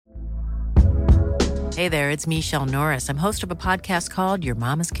Hey there, it's Michelle Norris. I'm host of a podcast called Your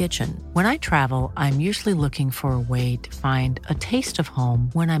Mama's Kitchen. When I travel, I'm usually looking for a way to find a taste of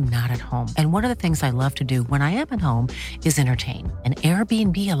home when I'm not at home. And one of the things I love to do when I am at home is entertain. And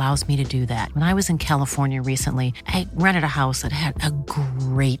Airbnb allows me to do that. When I was in California recently, I rented a house that had a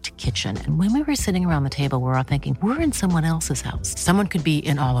great kitchen. And when we were sitting around the table, we were all thinking, we're in someone else's house. Someone could be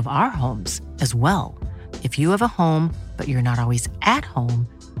in all of our homes as well. If you have a home, but you're not always at home,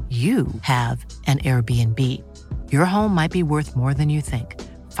 you have an Airbnb. Your home might be worth more than you think.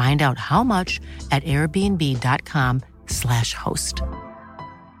 Find out how much at airbnb.com/host.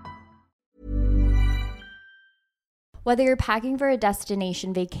 Whether you're packing for a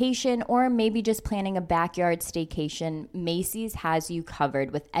destination vacation or maybe just planning a backyard staycation, Macy's has you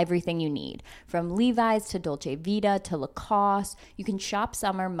covered with everything you need. From Levi's to Dolce Vita to Lacoste, you can shop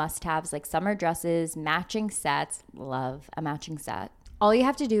summer must-haves like summer dresses, matching sets. Love a matching set. All you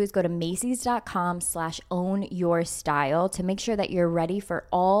have to do is go to Macy's.com/ownyourstyle to make sure that you're ready for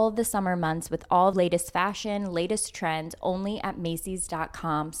all the summer months with all latest fashion, latest trends, only at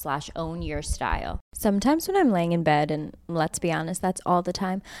Macy's.com/ownyourstyle. Sometimes when I'm laying in bed, and let's be honest, that's all the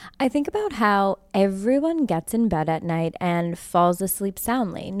time, I think about how everyone gets in bed at night and falls asleep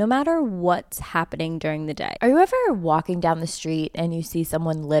soundly, no matter what's happening during the day. Are you ever walking down the street and you see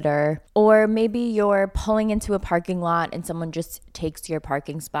someone litter? Or maybe you're pulling into a parking lot and someone just takes your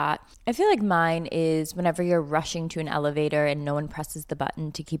parking spot. I feel like mine is whenever you're rushing to an elevator and no one presses the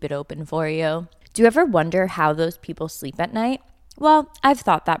button to keep it open for you. Do you ever wonder how those people sleep at night? Well, I've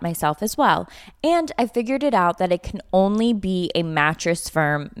thought that myself as well, and I figured it out that it can only be a Mattress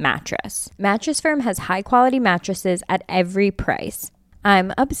Firm mattress. Mattress Firm has high-quality mattresses at every price.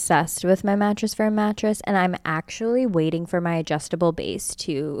 I'm obsessed with my Mattress Firm mattress, and I'm actually waiting for my adjustable base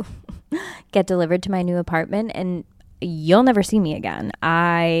to get delivered to my new apartment, and you'll never see me again.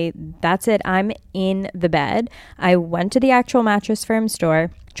 That's it. I'm in the bed. I went to the actual Mattress Firm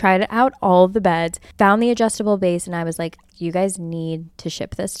store, tried out all of the beds, found the adjustable base, and I was like, you guys need to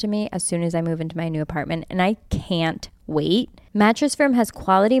ship this to me as soon as I move into my new apartment, and I can't wait. Mattress Firm has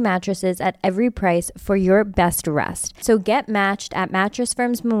quality mattresses at every price for your best rest. So get matched at Mattress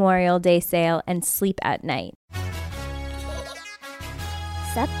Firm's Memorial Day sale and sleep at night.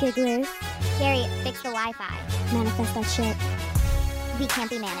 Sup, gigglers? Gary, fix the Wi-Fi. Manifest that shit. We can't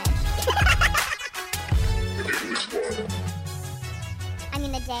be managed. I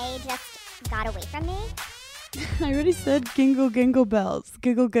mean, the day just got away from me. I already said gingle, gingle bells.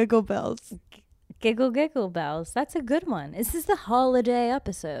 Giggle, giggle bells. Giggle, giggle bells. That's a good one. This is the holiday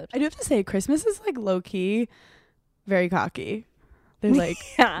episode. I do have to say, Christmas is like low-key very cocky. They're like,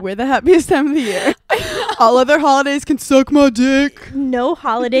 Yeah. We're the happiest time of the year. All other holidays can suck my dick. No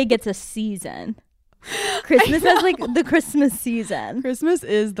holiday gets a season. Christmas has like the Christmas season. Christmas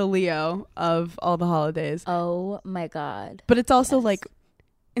is the Leo of all the holidays. Oh my God. But it's also Yes. like,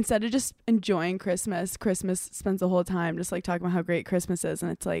 instead of just enjoying Christmas spends the whole time just like talking about how great Christmas is.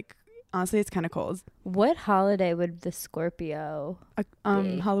 And it's like, honestly, it's kind of cold. What holiday would the Scorpio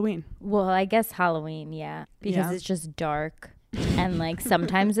be? Halloween. Well, I guess Halloween, yeah. Because Yeah. it's just dark. And like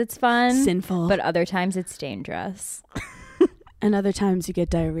sometimes it's fun. Sinful. But other times it's dangerous. And other times you get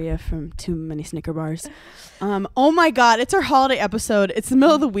diarrhea from too many Snicker bars. Oh my God, it's our holiday episode. It's the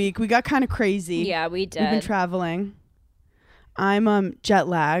middle of the week. We got kind of crazy. Yeah, we did. We've been traveling. I'm jet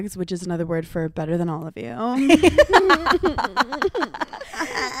lagged, which is another word for better than all of you.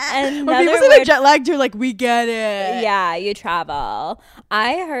 When people say they're jet lagged, you're like, we get it. Yeah, you travel.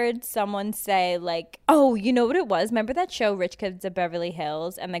 I heard someone say like, oh, you know what it was? Remember that show Rich Kids of Beverly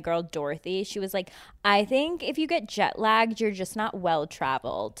Hills and the girl Dorothy? She was like, I think if you get jet lagged, you're just not well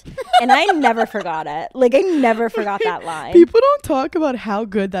traveled. And I never forgot it. Like, I never forgot that line. People don't talk about how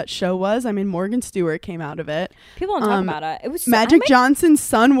good that show was. I mean, Morgan Stewart came out of it. People don't talk about it. It was Magic Johnson's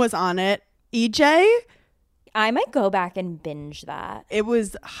son was on it. EJ. I might go back and binge that. It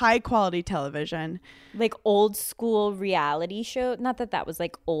was high quality television. Like old school reality show. Not that that was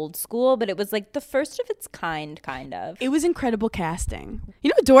like old school, but it was like the first of its kind of. It was incredible casting. You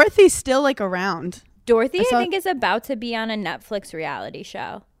know, Dorothy's still like around. Dorothy, I think, is about to be on a Netflix reality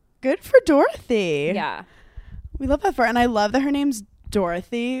show. Good for Dorothy. Yeah. We love that for her. And I love that her name's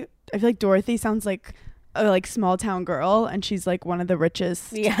Dorothy. I feel like Dorothy sounds like a like small town girl, and she's like one of the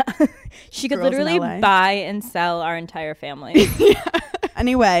richest. Yeah. She could girls in literally LA. buy and sell our entire family.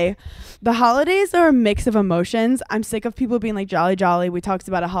 Anyway, the holidays are a mix of emotions. I'm sick of people being like jolly jolly. We talked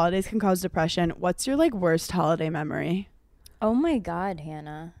about it. Holidays can cause depression. What's your like worst holiday memory? Oh my God,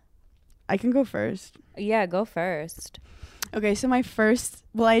 Hannah. I can go first. Yeah, go first. Okay, so my first,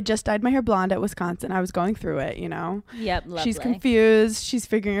 well, I just dyed my hair blonde at Wisconsin. I was going through it, you know. Yep, lovely. She's confused. She's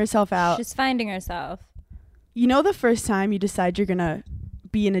figuring herself out. She's finding herself. you know the first time you decide you're gonna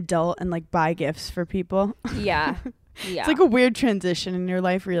be an adult and like buy gifts for people? Yeah. Yeah. It's like a weird transition in your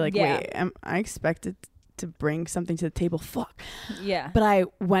life where you're like, Yeah. wait, I expected to bring something to the table. Fuck. Yeah. But I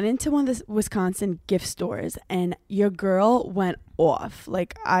went into one of the Wisconsin gift stores and your girl went off.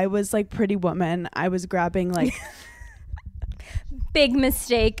 Like I was like Pretty Woman. I was grabbing like Big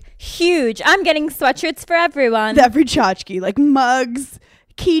mistake. Huge. I'm getting sweatshirts for everyone. every tchotchke, like mugs,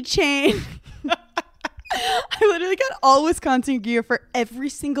 keychain. I literally got all Wisconsin gear for every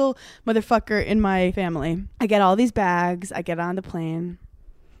single motherfucker in my family. I get all these bags. I get on the plane.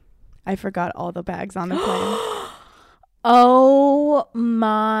 I forgot all the bags on the plane. Oh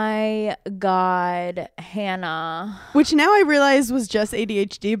my God, Hannah. Which now I realize was just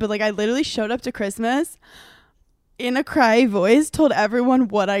ADHD, but like I literally showed up to Christmas in a cry voice, told everyone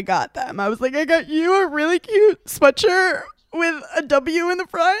what I got them. I was like, I got you a really cute sweatshirt with a W in the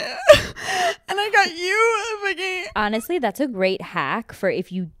front. And I got you a fucking... Honestly, that's a great hack for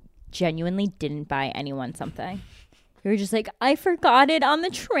if you genuinely didn't buy anyone something. You're just like, I forgot it on the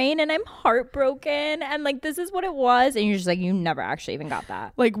train and I'm heartbroken and like this is what it was, and you're just like, you never actually even got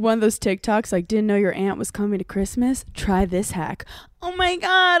that. Like one of those TikToks, like, didn't know your aunt was coming to Christmas? Try this hack. Oh my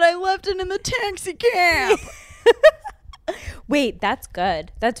God, I left it in the taxi cab. Wait, that's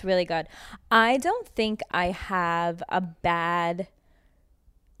good. That's really good. I don't think I have a bad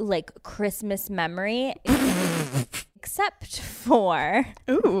like Christmas memory except for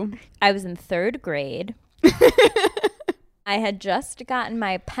Ooh. I was in 3rd grade. I had just gotten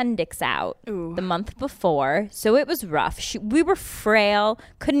my appendix out the month before, so it was rough. We were frail,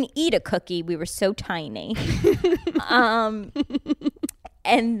 couldn't eat a cookie. We were so tiny.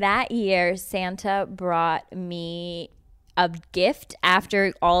 And that year, Santa brought me a gift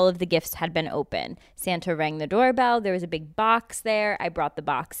after all of the gifts had been opened. Santa rang the doorbell. There was a big box there. I brought the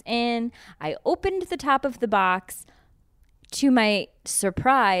box in. I opened the top of the box. To my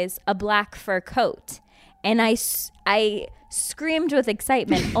surprise, a black fur coat. And I screamed with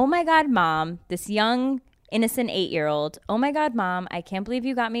excitement, oh my God, Mom, this young, innocent 8-year-old. Oh my God, Mom, I can't believe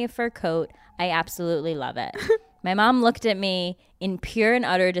you got me a fur coat. I absolutely love it. My mom looked at me in pure and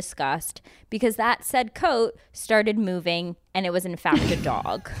utter disgust because that said coat started moving and it was in fact a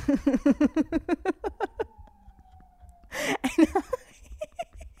dog.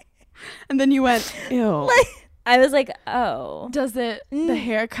 And then you went, ew. I was like, oh. Does the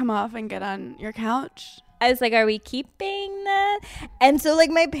hair come off and get on your couch? I was like, are we keeping that? And so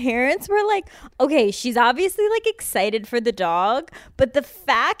like my parents were like, okay, she's obviously like excited for the dog, but the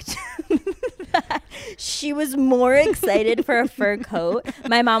fact that she was more excited for a fur coat,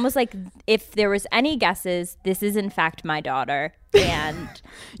 my mom was like, if there was any guesses, this is in fact my daughter. And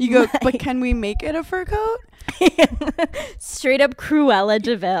you go, but can we make it a fur coat? Straight up Cruella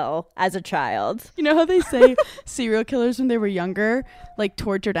DeVille as a child. You know how they say serial killers when they were younger, like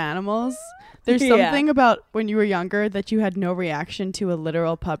tortured animals? There's something about when you were younger that you had no reaction to a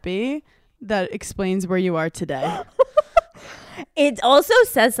literal puppy that explains where you are today. It also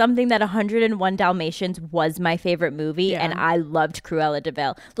says something that 101 Dalmatians was my favorite movie, and I loved Cruella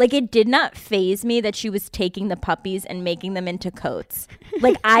DeVille. Like, it did not faze me that she was taking the puppies and making them into coats.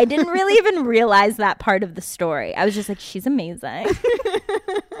 Like, I didn't really even realize that part of the story. I was just like, she's amazing.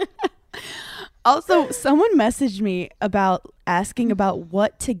 Also, someone messaged me about asking about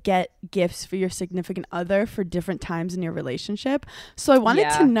what to get gifts for your significant other for different times in your relationship. So I wanted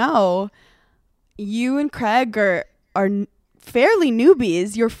to know, you and Craig are fairly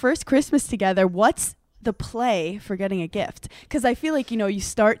newbies, your first Christmas together. What's the play for getting a gift? Because I feel like, you know, you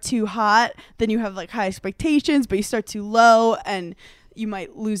start too hot, then you have like high expectations, but you start too low and you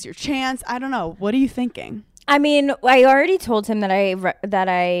might lose your chance. I don't know. What are you thinking? I mean, I already told him that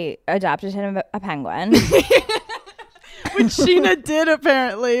I adopted him a penguin. Which Sheena did,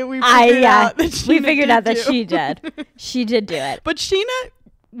 apparently. We figured out that she did. She did do it. But Sheena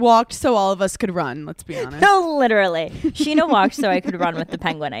walked so all of us could run, let's be honest. No, literally. Sheena walked so I could run with the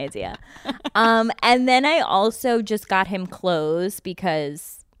penguin idea. And then I also just got him clothes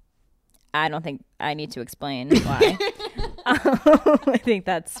because I don't think I need to explain why. I think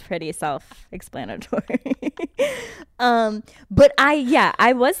that's pretty self-explanatory. But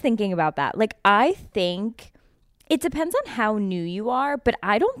I was thinking about that. Like, I think it depends on how new you are, but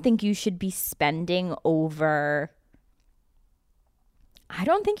I don't think you should be spending over... I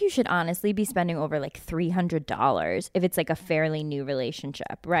don't think you should honestly be spending over like $300 if it's like a fairly new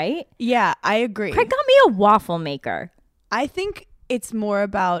relationship, right? Yeah, I agree. Craig got me a waffle maker. I think it's more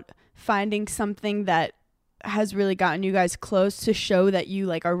about finding something that has really gotten you guys close to show that you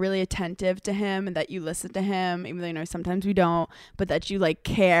like are really attentive to him and that you listen to him, even though, you know, sometimes we don't, but that you like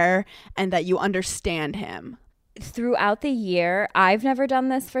care and that you understand him. throughout the year, I've never done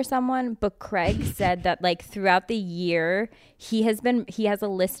this for someone, but Craig said that like throughout the year, he has a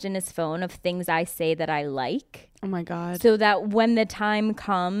list in his phone of things I say that I like. Oh my God. So that when the time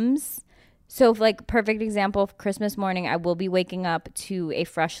comes, so like perfect example of Christmas morning, I will be waking up to a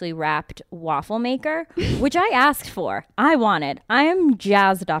freshly wrapped waffle maker, which I asked for. I wanted. I am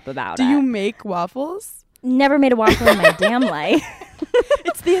jazzed up about it. Do you make waffles? Never made a waffle in my damn life.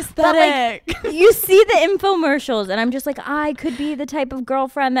 It's the aesthetic. But, like, you see the infomercials and I'm just like, I could be the type of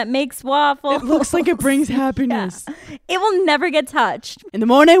girlfriend that makes waffles. It looks like it brings happiness. Yeah. It will never get touched. In the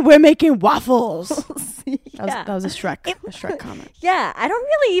morning, we're making waffles. Yeah. That was a Shrek comment. Yeah, I don't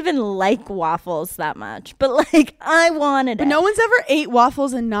really even like waffles that much, but like I wanted But it. no one's ever ate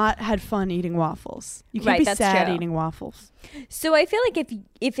waffles and not had fun eating waffles. You can't Right, be that's sad true. eating waffles. So I feel like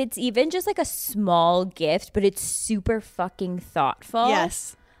if it's even just like a small gift, but it's super fucking thoughtful.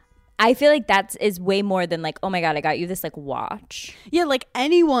 Yes. I feel like that is way more than like, oh my God, I got you this like watch. Yeah, like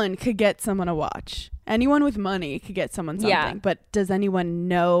anyone could get someone a watch. Anyone with money could get someone something. Yeah. But does anyone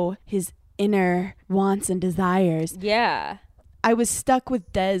know his inner wants and desires? Yeah. I was stuck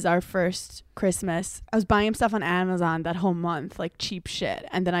with Dez our first Christmas. I was buying him stuff on Amazon that whole month, like cheap shit.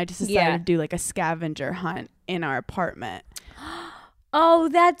 And then I just decided to do like a scavenger hunt in our apartment. Oh,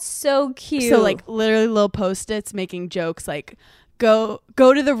 that's so cute. So like literally little Post-its making jokes like, go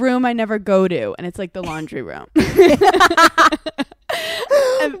to the room I never go to. And it's like the laundry room. Wait,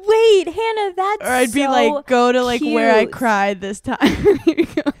 Hannah, that's Or I'd be so like, go to like where I cute. cried this time.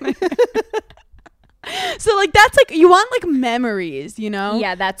 So like that's like you want like memories, you know?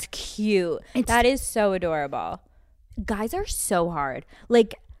 Yeah, that's cute. That is so adorable. Guys are so hard.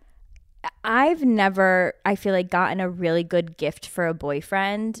 Like I've never, I feel like, gotten a really good gift for a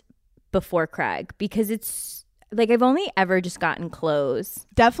boyfriend before Craig because it's like I've only ever just gotten clothes.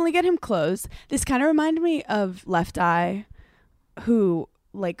 Definitely get him clothes. This kind of reminded me of Left Eye, who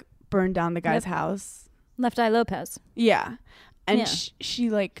like burned down the guy's house. Left Eye Lopez. Yeah. And Yeah. she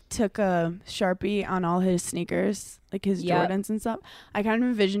like took a Sharpie on all his sneakers, like his Yep. Jordans and stuff. I kind of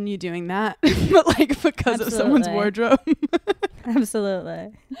envision you doing that, but like because of someone's Absolutely. wardrobe.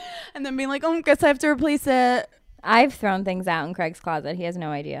 Absolutely. And then being like, oh, guess I have to replace it. I've thrown things out in Craig's closet. He has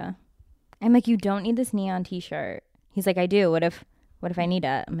no idea. I'm like, you don't need this neon t-shirt. He's like, I do. What if I need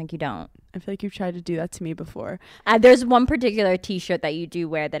it? I'm like, you don't. I feel like you've tried to do that to me before. There's one particular t-shirt that you do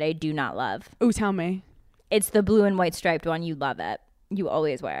wear that I do not love. Oh, tell me. It's the blue and white striped one. You love it. You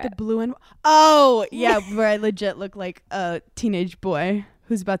always wear The it. blue and oh yeah, where I legit look like a teenage boy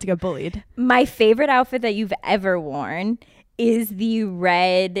who's about to get bullied. My favorite outfit that you've ever worn is the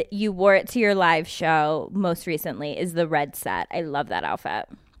red. You wore it to your live show most recently. Is the red set. I love that outfit.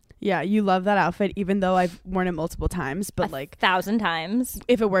 Yeah, you love that outfit, even though I've worn it multiple times. But like, 1,000 times.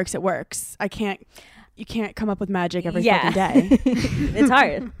 if it works, it works. You can't come up with magic every Yeah. fucking day. It's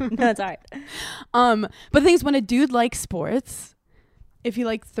hard. No, it's hard. But the thing is, when a dude likes sports, if he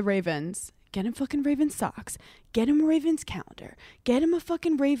likes the Ravens, get him fucking Ravens socks. Get him a Ravens calendar. Get him a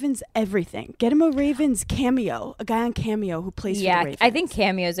fucking Ravens everything. Get him a Ravens cameo. A guy on Cameo who plays for the Ravens. I think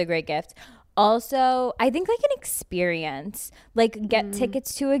Cameo is a great gift. Also, I think like an experience, like get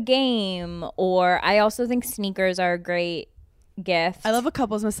tickets to a game, or I also think sneakers are a great gift. I love a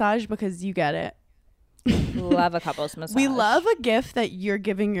couples massage because you get it. Love a couple's massage. We love a gift that you're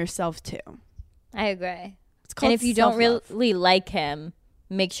giving yourself to. I agree. It's called And if you don't self-love. really like him,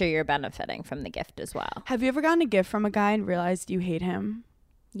 make sure you're benefiting from the gift as well. Have you ever gotten a gift from a guy and realized you hate him?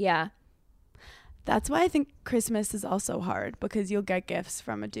 Yeah. That's why I think Christmas is also hard, because you'll get gifts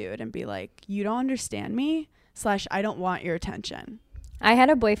from a dude and be like, you don't understand me, / I don't want your attention. I had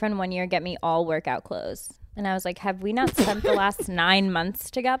a boyfriend one year get me all workout clothes. And I was like, have we not spent the last 9 months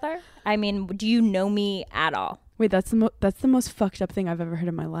together? I mean, do you know me at all? Wait, that's the most fucked up thing I've ever heard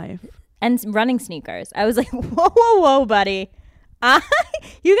in my life. And running sneakers. I was like, whoa, buddy.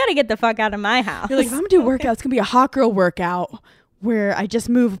 You got to get the fuck out of my house. You're like, if I'm gonna do a workout, it's gonna be a hot girl workout where I just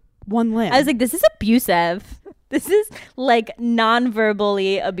move one limb. I was like, this is abusive. This is like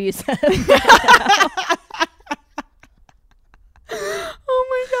non-verbally abusive.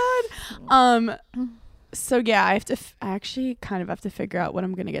 Oh my god. So yeah, I actually kind of have to figure out what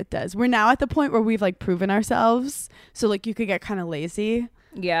I'm gonna get Des. We're now at the point where we've like proven ourselves. So like you could get kind of lazy.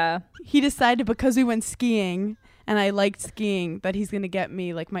 Yeah. He decided, because we went skiing and I liked skiing, that he's gonna get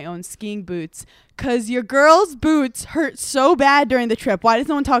me like my own skiing boots, cause your girl's boots hurt so bad during the trip. Why does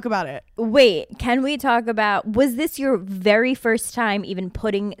no one talk about it? Wait, can we talk about, was this your very first time even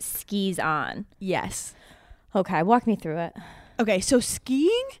putting skis on? Yes. Okay, walk me through it. Okay, so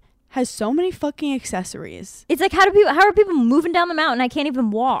skiing has so many fucking accessories. It's like, how are people moving down the mountain? I can't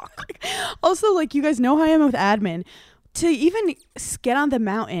even walk. Also, like, you guys know how I am with admin. To even get on the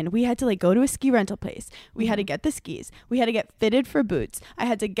mountain, we had to like go to a ski rental place. We had to get the skis. We had to get fitted for boots. I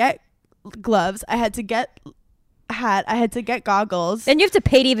had to get gloves. I had to get a hat. I had to get goggles. Then you have to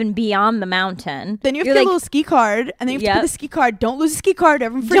pay to even be on the mountain. Then you have to get a little ski card, and then you have to put the ski card. Don't lose a ski card.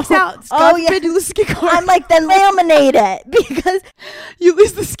 Everyone freaks out. God forbid you lose a ski card. I'm like, then laminate it, because you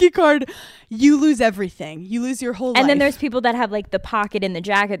lose the ski card, you lose everything. You lose your whole life. And then there's people that have like the pocket in the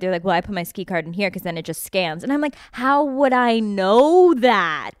jacket. They're like, well, I put my ski card in here because then it just scans. And I'm like, how would I know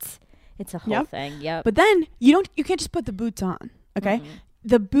that? It's a whole thing. Yep. But then you can't just put the boots on. Okay. Mm-hmm.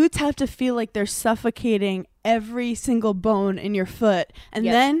 The boots have to feel like they're suffocating every single bone in your foot, and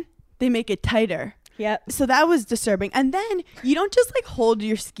then they make it tighter. Yep. So that was disturbing. And then you don't just like hold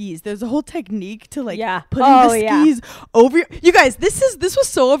your skis. There's a whole technique to like putting the skis over you guys, this was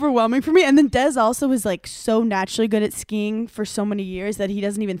so overwhelming for me. And then Des also was like so naturally good at skiing for so many years that he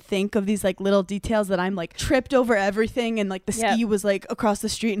doesn't even think of these like little details that I'm like tripped over everything, and like the ski was like across the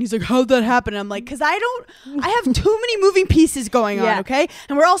street, and he's like, how'd that happen? And I'm like, because I have too many moving pieces going on, okay?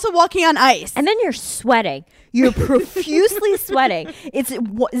 And we're also walking on ice. And then you're sweating. You're profusely sweating. It's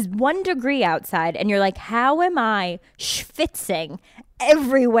 1 degree outside, and you're like, how am I schwitzing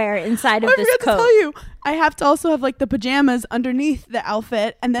everywhere inside of this coat? I forgot to tell you, I have to also have like the pajamas underneath the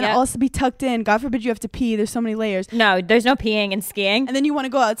outfit, and then also be tucked in. God forbid you have to pee. There's so many layers. No, there's no peeing and skiing. And then you want to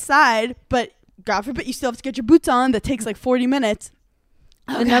go outside, but God forbid you still have to get your boots on. That takes like 40 minutes.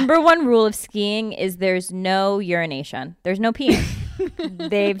 The number one rule of skiing is there's no urination. There's no peeing.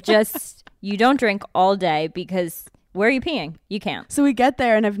 You don't drink all day, because where are you peeing? You can't. So we get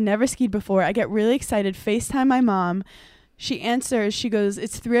there, and I've never skied before. I get really excited, FaceTime my mom. She answers. She goes,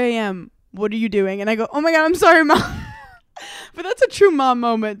 it's 3 a.m. What are you doing? And I go, oh my God, I'm sorry, Mom. But that's a true mom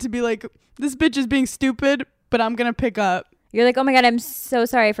moment, to be like, this bitch is being stupid, but I'm going to pick up. You're like, oh my God, I'm so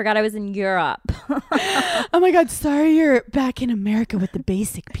sorry. I forgot I was in Europe. Oh my God, sorry you're back in America with the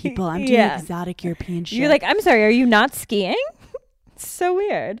basic people. I'm doing exotic European shit. You're like, I'm sorry, are you not skiing? It's so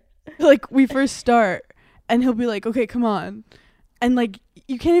weird. Like, we first start, and he'll be like, okay, come on. And like,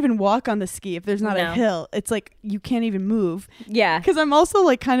 you can't even walk on the ski if there's not a hill. It's like, you can't even move. Yeah. Because I'm also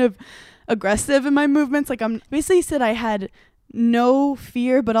like kind of aggressive in my movements. Like, I'm basically said I had no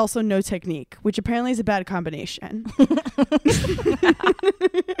fear, but also no technique, which apparently is a bad combination.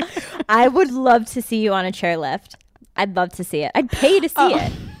 I would love to see you on a chairlift. I'd love to see it. I'd pay to see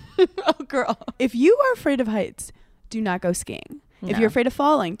it. Oh, girl. If you are afraid of heights, do not go skiing. No. If you're afraid of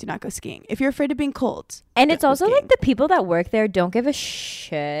falling, do not go skiing. If you're afraid of being cold. And it's also like the people that work there don't give a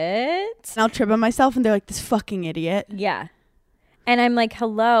shit. And I'll trip on myself, and they're like, this fucking idiot. Yeah. And I'm like,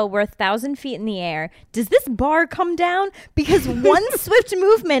 hello, we're 1,000 feet in the air. Does this bar come down? Because one swift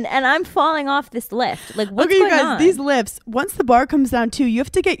movement and I'm falling off this lift. Like, what's going on? Okay, you guys, these lifts, once the bar comes down too, you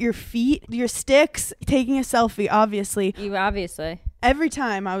have to get your feet, your sticks, taking a selfie, obviously. Obviously. Every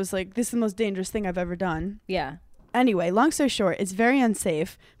time I was like, this is the most dangerous thing I've ever done. Yeah. Anyway, long story short, it's very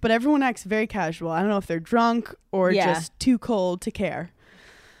unsafe, but everyone acts very casual. I don't know if they're drunk or just too cold to care.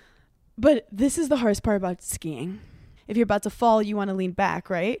 But this is the hardest part about skiing. If you're about to fall, you want to lean back,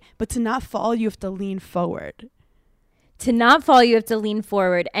 right? But to not fall, you have to lean forward. To not fall, you have to lean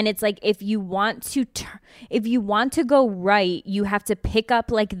forward. And it's like, if you want to go right, you have to pick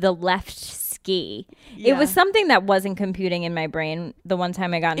up like the left ski. Yeah. It was something that wasn't computing in my brain the one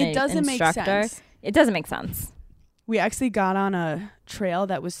time I got an instructor. Make sense. It doesn't make sense. We actually got on a trail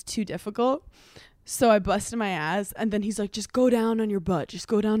that was too difficult. So I busted my ass, and then he's like, just go down on your butt. Just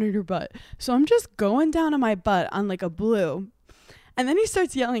go down on your butt. So I'm just going down on my butt on like a blue. And then he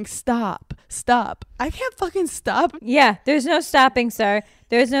starts yelling, stop, stop. I can't fucking stop. Yeah, there's no stopping, sir.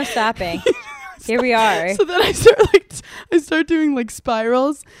 There's no stopping. Here we are. So then I start doing like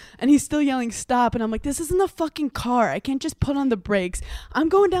spirals, and he's still yelling stop, and I'm like, this isn't a fucking car. I can't just put on the brakes. I'm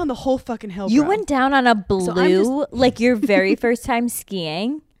going down the whole fucking hill. You went down on a blue, like your very first time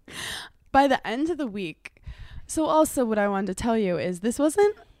skiing? By the end of the week. So also what I wanted to tell you is this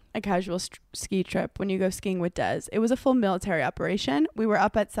wasn't a casual ski trip when you go skiing with Des. It was a full military operation. We were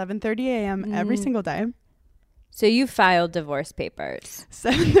up at 7:30 a.m. every single day. So you filed divorce papers.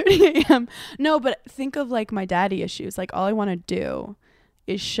 7:30 a.m. No, but think of like my daddy issues. Like, all I want to do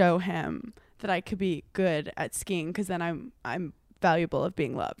is show him that I could be good at skiing, because then I'm valuable of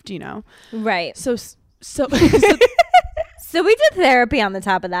being loved, you know? Right. So So we did therapy on the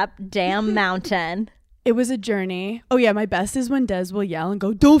top of that damn mountain. It was a journey. Oh yeah, my best is when Des will yell and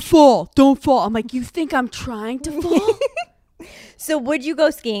go, don't fall, don't fall. I'm like, you think I'm trying to fall? So would you go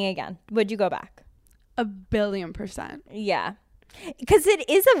skiing again? Would you go back? 1,000,000,000%. Yeah. Because it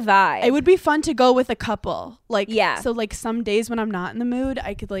is a vibe. It would be fun to go with a couple. Like, yeah. So like some days when I'm not in the mood,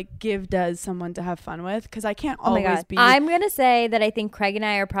 I could like give Des someone to have fun with, because I can't Oh my always God. be. I'm going to say that I think Craig and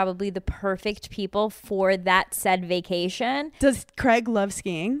I are probably the perfect people for that said vacation. Does Craig love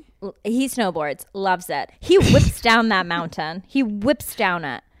skiing? He snowboards, loves it. He whips down that mountain. He whips down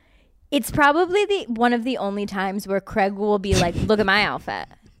it. It's probably one of the only times where Craig will be like, look at my outfit.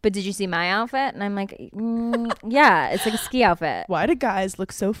 But did you see my outfit? And I'm like, yeah, it's like a ski outfit. Why do guys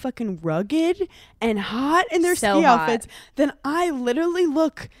look so fucking rugged and hot in their So ski hot. outfits? Then I literally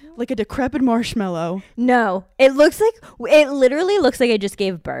look like a decrepit marshmallow. No, it literally looks like I just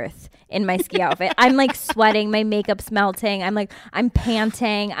gave birth in my ski outfit. I'm like sweating, my makeup's melting. I'm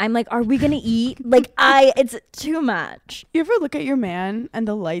panting. I'm like, are we gonna eat? Like it's too much. You ever look at your man and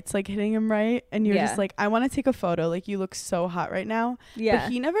the lights like hitting him right, and you're Yeah. just like, I want to take a photo. Like, you look so hot right now. Yeah.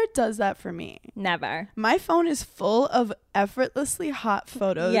 But he never does that for me. Never. My phone is full of effortlessly hot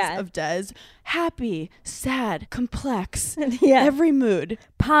photos Yeah. of Des. Happy, sad, complex, Yeah. every mood.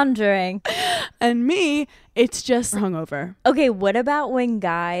 Pondering. And me, it's just hungover. Okay, what about when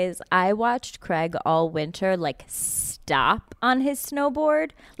I watched Craig all winter like stop on his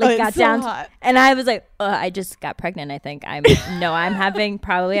snowboard, like it's got so down, hot. and I was like, I just got pregnant. I think I'm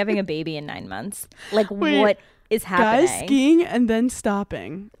probably having a baby in 9 months. Like, Wait, what is happening? Guys skiing and then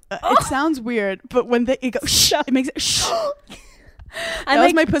stopping. It sounds weird, but when it goes, it makes it shh. That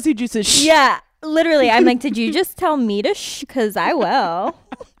was my pussy juices. Shh. Yeah, literally. I'm like, did you just tell me to shh? Because I will.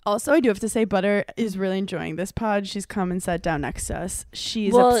 Also, I do have to say, Butter is really enjoying this pod. She's come and sat down next to us. She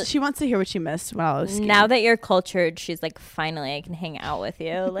wants to hear what she missed while I was skiing. Now that you're cultured, she's like, finally, I can hang out with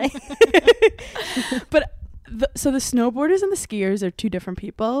you. Like, But so the snowboarders and the skiers are two different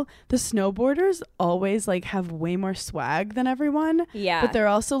people. The snowboarders always like have way more swag than everyone. yeah. But they're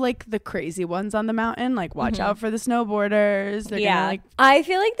also like the crazy ones on the mountain. Like, watch out for the snowboarders. They're gonna like, I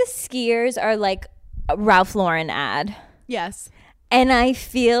feel like the skiers are like a Ralph Lauren ad. yes, And I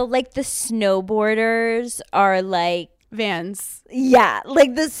feel like the snowboarders are like, Vans. yeah,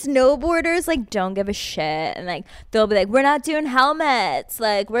 like the snowboarders like don't give a shit, and like they'll be like, we're not doing helmets,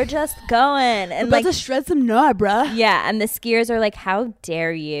 like we're just going, and About like to shred some gnar, bruh. yeah, and the skiers are like, how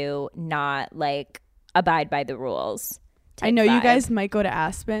dare you not like abide by the rules? I know you Type vibe. guys might go to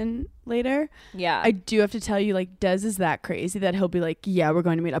Aspen later. Yeah. I do have to tell you, like, Des is that crazy that he'll be like, yeah, we're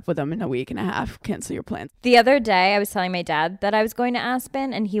going to meet up with them in a week and a half. Cancel your plans. The other day, I was telling my dad that I was going to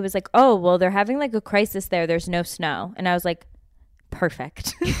Aspen, and he was like, oh, well, they're having like a crisis there. There's no snow. And I was like,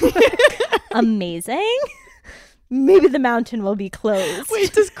 perfect. Amazing. Maybe the mountain will be closed.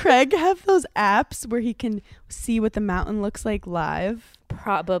 Wait, does Craig have those apps where he can see what the mountain looks like live?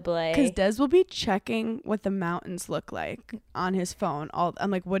 Probably. Because Des will be checking what the mountains look like on his phone.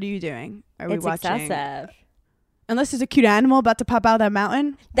 I'm like, what are you doing? Are we It's watching? excessive. Unless there's a cute animal about to pop out of that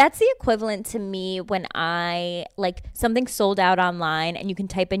mountain. That's the equivalent to me when I like something sold out online and you can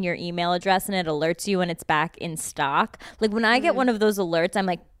type in your email address and it alerts you when it's back in stock. Like when I get one of those alerts, I'm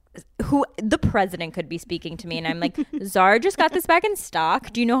like, who the president could be speaking to me, and I'm like, Zara just got this back in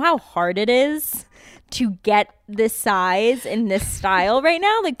stock. Do you know how hard it is to get this size in this style right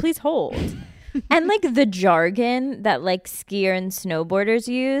now? Like, please hold. And like the jargon that like skier and snowboarders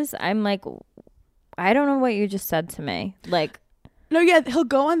use, I'm like, I don't know what you just said to me. Like, No, yeah, he'll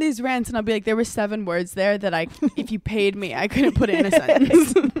go on these rants and I'll be like, there were 7 words there that if you paid me, I couldn't put it in a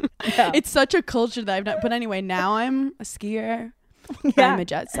sentence. Yeah. It's such a culture that I've not. But anyway, now I'm a skier. Yeah. I'm a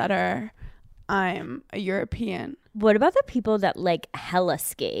jet setter. I'm a European. What about the people that like hella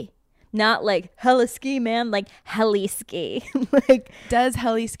ski? Not like hella ski, man, like heli ski. Like, Des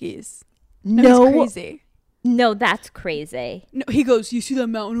heli skis. no, It's crazy. no, that's crazy. No, he goes, you see that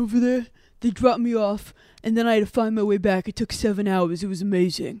mountain over there? They dropped me off and then I had to find my way back. It took 7 hours. It was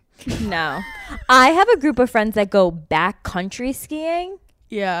amazing. No. I have a group of friends that go backcountry skiing.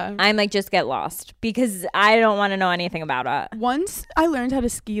 Yeah. I'm like, just get lost because I don't want to know anything about it. Once I learned how to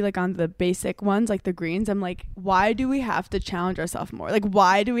ski like on the basic ones, like the greens, I'm like, why do we have to challenge ourselves more? Like,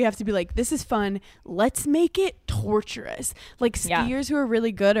 why do we have to be like, this is fun, let's make it torturous? Like, Yeah. skiers who are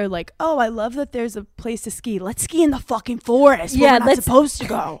really good are like, oh, I love that there's a place to ski. Let's ski in the fucking forest. Yeah, We're not let's- supposed to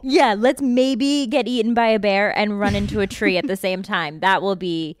go. Yeah, let's maybe get eaten by a bear and run into a tree at the same time. That will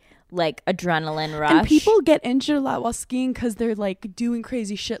be like adrenaline rush. And people get injured a lot while skiing because they're like doing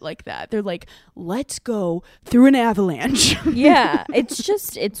crazy shit like that. They're like, let's go through an avalanche. Yeah,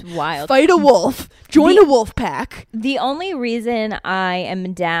 it's wild. Fight a wolf. Join a wolf pack. The only reason I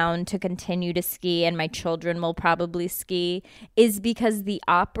am down to continue to ski, and my children will probably ski, is because the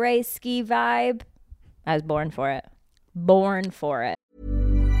après ski vibe, I was born for it. Born for it.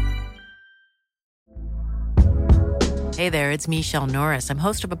 Hey there, it's Michelle Norris. I'm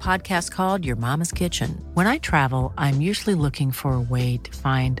host of a podcast called Your Mama's Kitchen. When I travel, I'm usually looking for a way to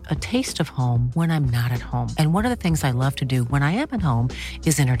find a taste of home when I'm not at home. And one of the things I love to do when I am at home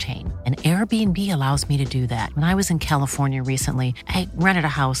is entertain. And Airbnb allows me to do that. When I was in California recently, I rented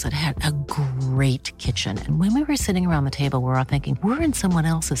a house that had a great kitchen. And when we were sitting around the table, we were all thinking, we're in someone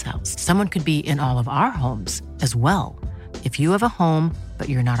else's house. Someone could be in all of our homes as well. If you have a home, but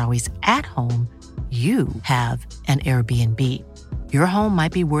you're not always at home, you have an Airbnb. Your home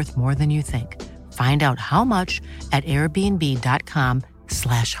might be worth more than you think. Find out how much at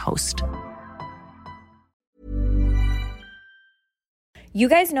airbnb.com/host. You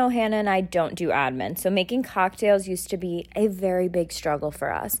guys know Hannah and I don't do admin, so making cocktails used to be a very big struggle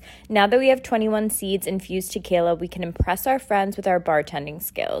for us. Now that we have 21 Seeds infused tequila, we can impress our friends with our bartending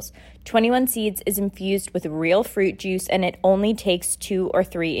skills. 21 Seeds is infused with real fruit juice, and it only takes 2 or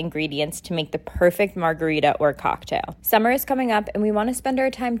 3 ingredients to make the perfect margarita or cocktail. Summer is coming up, and we want to spend our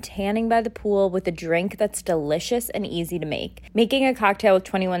time tanning by the pool with a drink that's delicious and easy to make. Making a cocktail with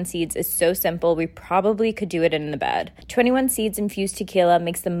 21 Seeds is so simple, we probably could do it in the bed. 21 Seeds infused tequila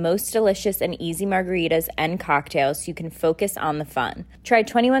makes the most delicious and easy margaritas and cocktails so you can focus on the fun. Try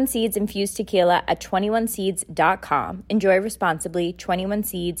 21 Seeds infused tequila at 21seeds.com. Enjoy responsibly. 21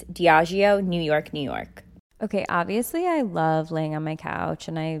 Seeds, Diageo, New York, New York. Okay, obviously I love laying on my couch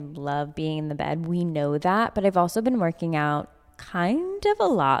and I love being in the bed. We know that, but I've also been working out kind of a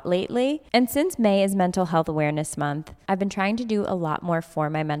lot lately. And since May is Mental Health Awareness Month, I've been trying to do a lot more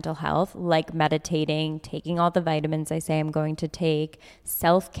for my mental health, like meditating, taking all the vitamins I say I'm going to take,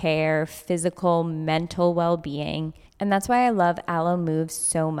 self-care, physical, mental well-being. And that's why I love Alo Moves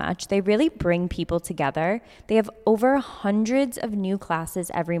so much. They really bring people together. They have over hundreds of new classes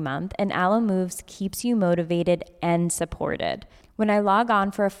every month, and Alo Moves keeps you motivated and supported. When I log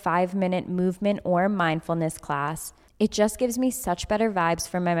on for a 5-minute movement or mindfulness class, it just gives me such better vibes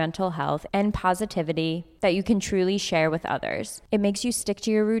for my mental health and positivity that you can truly share with others. It makes you stick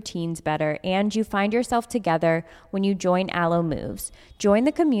to your routines better, and you find yourself together when you join Alo Moves. Join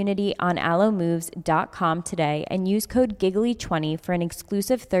the community on alomoves.com today and use code GIGGLY20 for an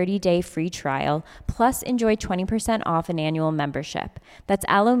exclusive 30-day free trial, plus enjoy 20% off an annual membership. That's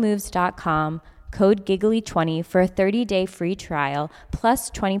alomoves.com. Code GIGGLY20 for a 30-day free trial, plus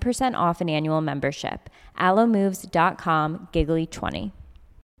 20% off an annual membership. alomoves.com, GIGGLY20.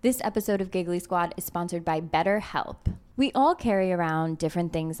 This episode of Giggly Squad is sponsored by BetterHelp. We all carry around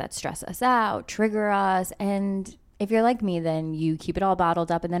different things that stress us out, trigger us, and if you're like me, then you keep it all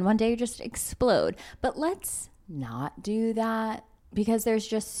bottled up and then one day you just explode. But let's not do that, because there's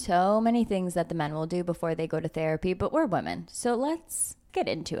just so many things that the men will do before they go to therapy, but we're women, so let's get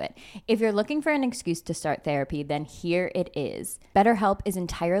into it. If you're looking for an excuse to start therapy, then here it is. BetterHelp is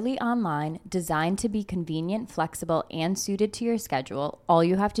entirely online, designed to be convenient, flexible, and suited to your schedule. All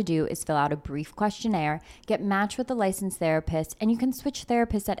you have to do is fill out a brief questionnaire, get matched with a licensed therapist, and you can switch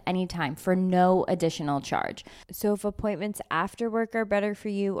therapists at any time for no additional charge. So if appointments after work are better for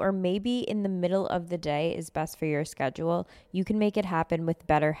you, or maybe in the middle of the day is best for your schedule, you can make it happen with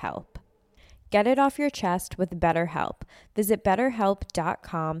BetterHelp. Get it off your chest with BetterHelp. Visit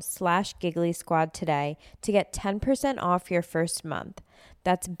BetterHelp.com/Giggly Squad today to get 10% off your first month.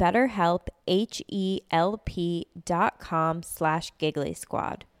 That's BetterHelp, HELP.com/Giggly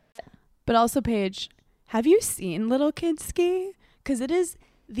Squad. But also, Paige, have you seen little kids ski? Because it is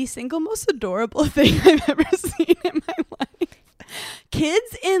the single most adorable thing I've ever seen in my life.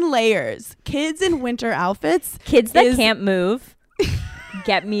 Kids in layers, kids in winter outfits. Kids that can't move.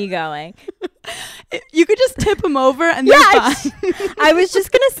 Get me going. You could just tip them over and they're fine. I was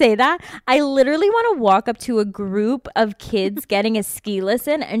just going to say that. I literally want to walk up to a group of kids getting a ski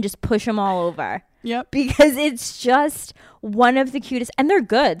lesson and just push them all over. Yep. Because it's just one of the cutest, and they're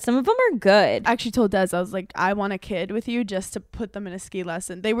good. Some of them are good. I actually told Des, I was like, I want a kid with you just to put them in a ski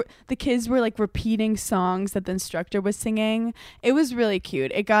lesson. The kids were like repeating songs that the instructor was singing. It was really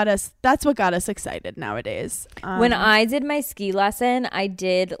cute. That's what got us excited nowadays. When I did my ski lesson, I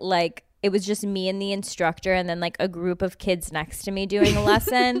did it was just me and the instructor and then like a group of kids next to me doing a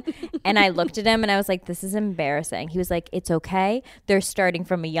lesson. And I looked at him and I was like, this is embarrassing. He was like, it's okay. They're starting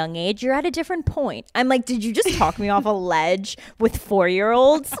from a young age. You're at a different point. I'm like, did you just talk me off a ledge with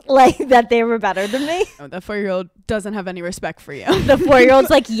 4-year-olds like that they were better than me? Oh, that 4-year-old doesn't have any respect for you. The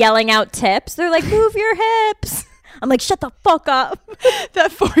 4-year-old's like yelling out tips. They're like, move your hips. I'm like, shut the fuck up. That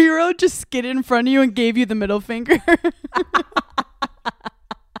 4-year-old just skidded in front of you and gave you the middle finger.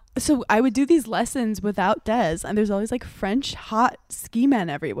 So I would do these lessons without Des, and there's always like French hot ski men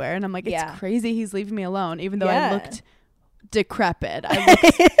everywhere. And I'm like, it's crazy he's leaving me alone, even though I looked decrepit. I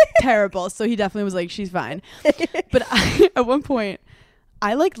looked terrible. So he definitely was like, she's fine. But at one point,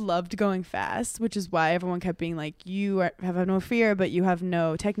 I like loved going fast, which is why everyone kept being like, have no fear, but you have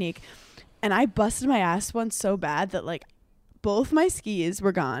no technique. And I busted my ass once so bad that like both my skis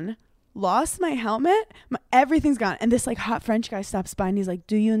were gone, lost my helmet, everything's gone. And this like hot French guy stops by and he's like,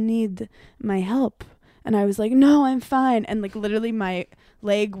 do you need my help? And I was like, no, I'm fine. And like literally my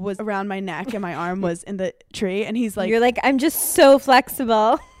leg was around my neck and my arm was in the tree. And he's like, you're like, I'm just so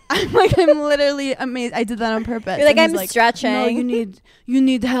flexible. I'm like, I'm literally amazed. I did that on purpose. You're like, I'm stretching. No, you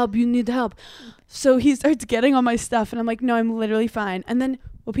need help. So he starts getting on my stuff and I'm like, no, I'm literally fine. And then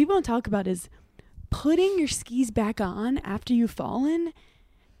what people don't talk about is putting your skis back on after you've fallen.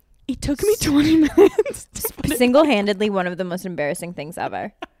 It took me 20 minutes. Single-handedly one of the most embarrassing things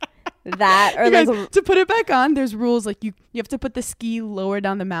ever. That or like guys, to put it back on, there's rules like you have to put the ski lower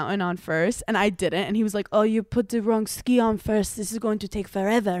down the mountain on first, and I didn't, and he was like, oh, you put the wrong ski on first, this is going to take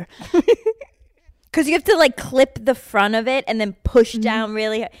forever. Because you have to like clip the front of it and then push down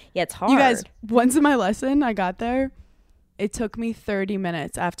really. Yeah, it's hard. You guys, once in my lesson I got there, it took me 30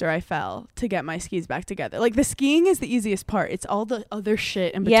 minutes after I fell to get my skis back together. Like the skiing is the easiest part, it's all the other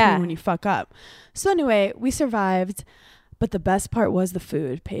shit in between when you fuck up. So anyway, we survived. But the best part was the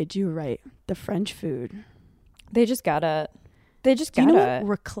food. Paige, you were right. The French food. They just gotta. Do you know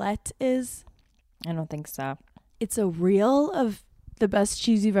what raclette is? I don't think so. It's a reel of the best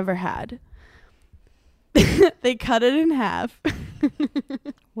cheese you've ever had. They cut it in half.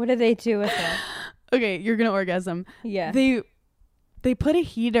 What do they do with it? Okay, you're gonna orgasm. Yeah. They put a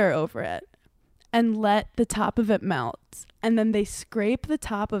heater over it and let the top of it melt. And then they scrape the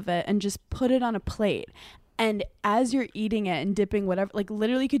top of it and just put it on a plate. And as you're eating it and dipping whatever, like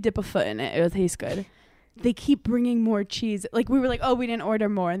literally you could dip a foot in it. It'll taste good. They keep bringing more cheese. Like we were like, oh, we didn't order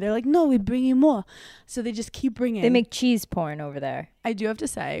more. And they're like, no, we bring you more. So they just keep bringing. They make cheese porn over there. I do have to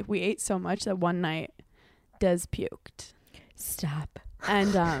say, we ate so much that one night Des puked. Stop.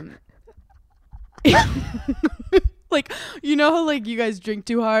 And like, you know how like you guys drink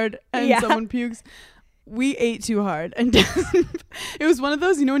too hard and someone pukes? We ate too hard, and it was one of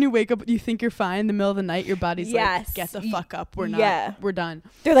those, you know, when you wake up, you think you're fine in the middle of the night, your body's like, get the fuck up, we're done.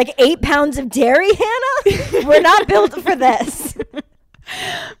 They're like, 8 pounds of dairy, Hannah? We're not built for this.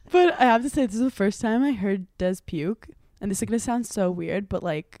 But I have to say, this is the first time I heard Des puke, and this is gonna sound so weird, but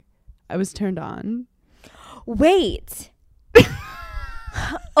like, I was turned on. Wait.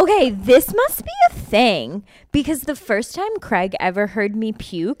 Okay, this must be a thing, because the first time Craig ever heard me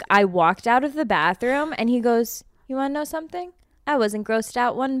puke, I walked out of the bathroom and he goes, you want to know something? I wasn't grossed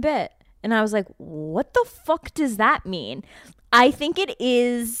out one bit. And I was like, what the fuck does that mean? I think it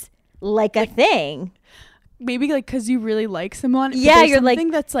is like a thing. Maybe like because you really like someone. Yeah, you're something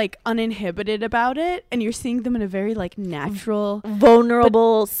like that's like uninhibited about it, and you're seeing them in a very like natural,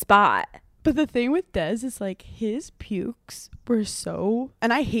 vulnerable spot. But the thing with Des is like his pukes were so,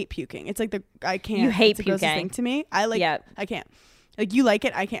 and I hate puking. It's like I can't. You hate it's the puking. grossest thing to me. I can't. Like you like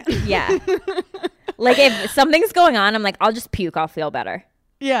it, I can't. Yeah. Like if something's going on, I'm like, I'll just puke. I'll feel better.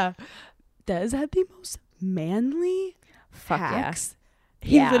 Yeah. Des had the most manly hacks.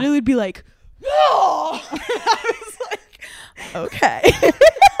 Yeah. He literally would be like, no. I was like, okay.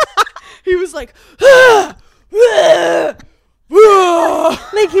 He was like,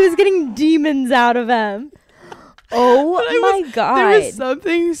 like he was getting demons out of him. Oh my God. There was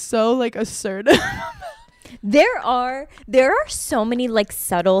something so like assertive. There are so many like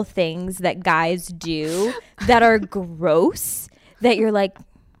subtle things that guys do that are gross that you're like,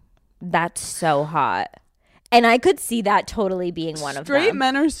 that's so hot. And I could see that totally being one of them. Straight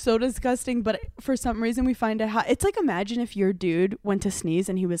men are so disgusting, but for some reason we find it hot. It's like, imagine if your dude went to sneeze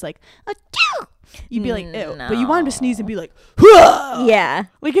and he was like, achoo! You'd be like, ew. No. But you want him to sneeze and be like, whoa! Yeah.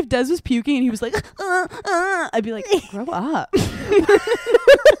 Like if Des was puking and he was like, I'd be like, grow up.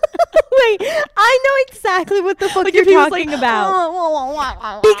 Wait, I know exactly what the fuck like you're talking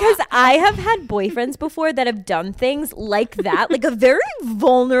about. Because I have had boyfriends before that have done things like that, like a very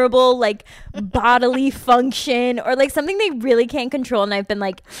vulnerable, like bodily function or like something they really can't control. And I've been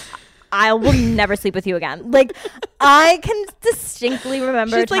like, I will never sleep with you again. Like I can distinctly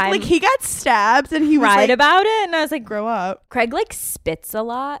remember a time like he got stabbed and he was cried like, about it, and I was like, grow up. Craig like spits a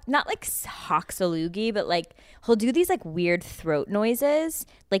lot, not like hawks a loogie, but like he'll do these like weird throat noises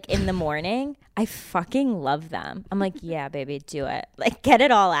like in the morning. I fucking love them. I'm like, yeah, baby, do it. Like get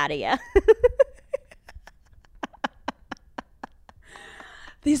it all out of you.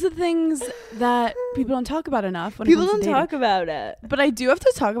 These are things that people don't talk about enough. When people it comes don't to talk about it. But I do have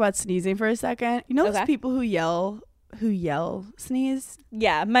to talk about sneezing for a second. You know those Okay. people who yell sneeze?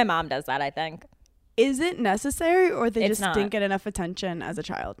 Yeah, my mom does that, I think. is it necessary, or they It's just not. didn't get enough attention as a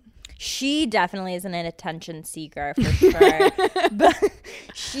child? She definitely isn't an attention seeker for sure. But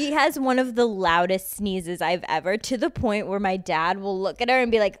she has one of the loudest sneezes I've ever, to the point where my dad will look at her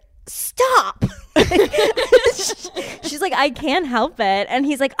and be like, stop. She's like, I can't help it. And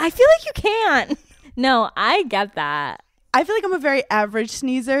he's like, I feel like you can. No, I get that. I feel like I'm a very average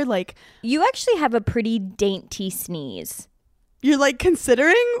sneezer. Like, You actually have a pretty dainty sneeze. you're like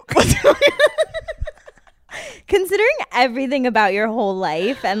considering what's going on? Considering everything about your whole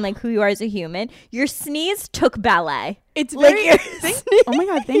life and like who you are as a human, your sneeze took ballet. It's Like, very. your Oh my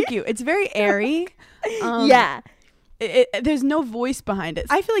god, thank you. It's very airy. Yeah. There's no voice behind it.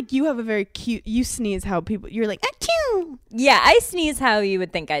 I feel like you have a very cute. You sneeze how people. You're like achoo. Yeah, I sneeze how you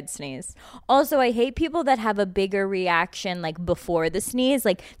would think I'd sneeze. Also, I hate people that have a bigger reaction like before the sneeze.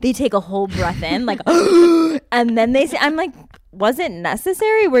 Like they take a whole breath in, like, and then they say, I'm like, was it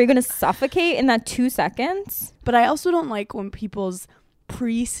necessary? Were you going to suffocate in that 2 seconds? But I also don't like when people's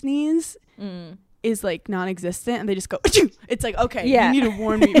pre-sneeze is like non-existent and they just go achoo. It's like, okay, Yeah. you need to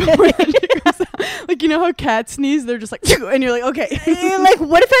warn me before that shit comes out. Like, you know how cats sneeze? They're just like achoo, and you're like, okay. You're like,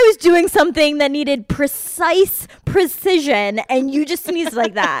 what if I was doing something that needed precise precision and you just sneezed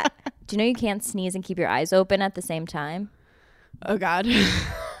like that? Do you know you can't sneeze and keep your eyes open at the same time? Oh god.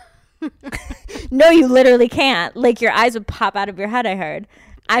 No, you literally can't. Like your eyes would pop out of your head, I heard.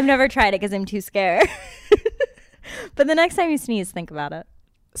 I've never tried it because I'm too scared. But the next time you sneeze, think about it.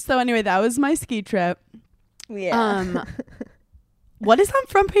 So anyway, that was my ski trip. Yeah. What is on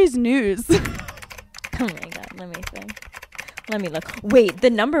front page news? Oh my God. Let me think. Let me look. Wait, the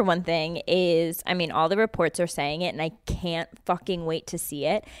number one thing is, I mean, all the reports are saying it and I can't fucking wait to see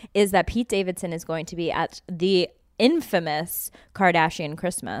it, is that Pete Davidson is going to be at the infamous Kardashian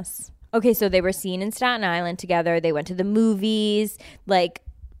Christmas. Okay, so they were seen in Staten Island together. They went to the movies. Like,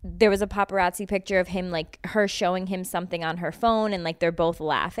 there was a paparazzi picture of him, like her showing him something on her phone, and like they're both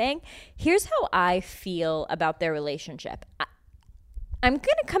laughing. Here's how I feel about their relationship. I'm going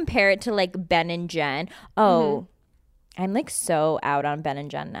to compare it to like Ben and Jen. Oh, I'm like so out on Ben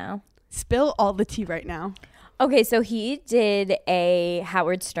and Jen now. Spill all the tea right now. Okay, so he did a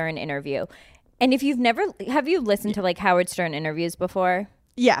Howard Stern interview. And if you've never, have you listened to like Howard Stern interviews before?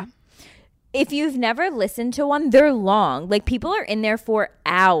 Yeah. If you've never listened to one, they're long. Like people are in there for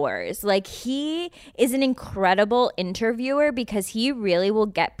hours. Like he is an incredible interviewer because he really will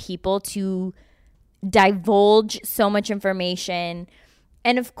get people to divulge so much information.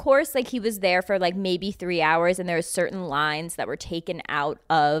 And of course, like he was there for like maybe 3 hours and there were certain lines that were taken out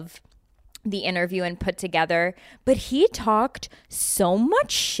of the interview and put together. But he talked so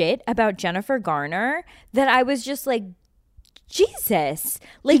much shit about Jennifer Garner that I was just like, Jesus.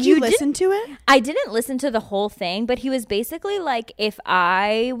 Like Did you listen to it? I didn't listen to the whole thing, but he was basically like, if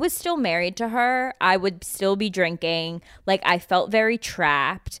I was still married to her, I would still be drinking. Like I felt very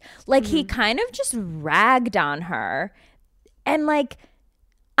trapped. Like he kind of just ragged on her. And like,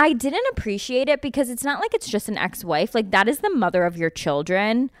 I didn't appreciate it because it's not like it's just an ex-wife. Like that is the mother of your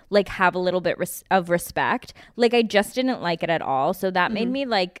children. Like have a little bit of respect. Like I just didn't like it at all. So that made me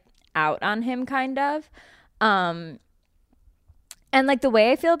like out on him kind of. And like the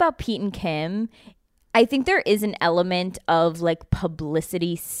way I feel about Pete and Kim, I think there is an element of like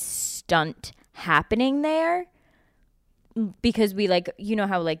publicity stunt happening there. Because we like, you know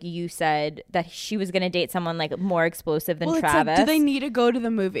how like you said that she was going to date someone like more explosive than Travis. Like, do they need to go to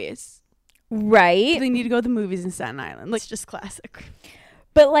the movies? Right. Do they need to go to the movies in Staten Island? Like, it's just classic.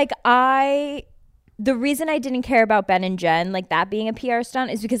 But like the reason I didn't care about Ben and Jen, like that being a PR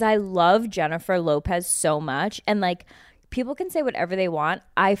stunt, is because I love Jennifer Lopez so much. And like people can say whatever they want.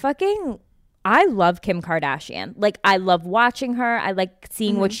 I love Kim Kardashian. Like I love watching her. I like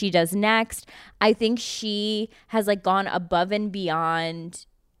seeing what she does next. I think she has like gone above and beyond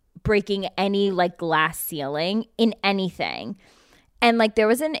breaking any like glass ceiling in anything. And like there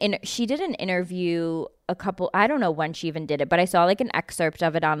was she did an interview I don't know when she even did it, but I saw like an excerpt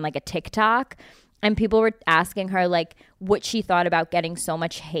of it on like a TikTok. And people were asking her like what she thought about getting so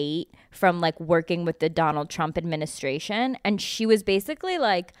much hate from like working with the Donald Trump administration. And she was basically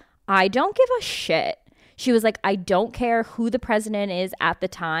like, I don't give a shit. She was like, I don't care who the president is at the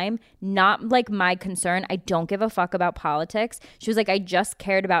time. Not like my concern. I don't give a fuck about politics. She was like, I just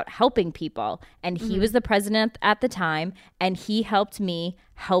cared about helping people. And he was the president at the time. And he helped me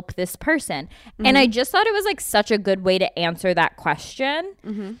help this person. And I just thought it was like such a good way to answer that question.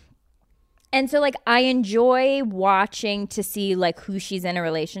 And so like I enjoy watching to see like who she's in a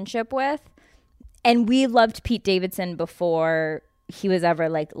relationship with. And we loved Pete Davidson before he was ever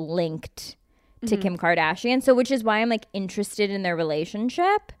like linked to Kim Kardashian. So which is why I'm like interested in their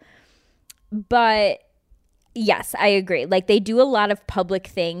relationship. But yes, I agree. Like, they do a lot of public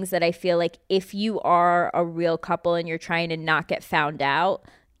things that I feel like if you are a real couple and you're trying to not get found out,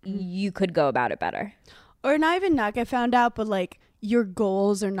 you could go about it better. Or not even not get found out, but like your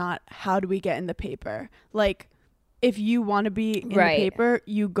goals are not how do we get in the paper. Like if you want to be in the paper,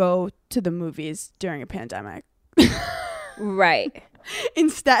 you go to the movies during a pandemic. Right. In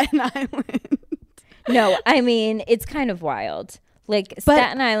Staten Island. No, I mean, it's kind of wild. Like,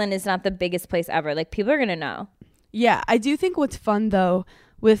 Staten Island is not the biggest place ever. Like, people are going to know. Yeah, I do think what's fun, though,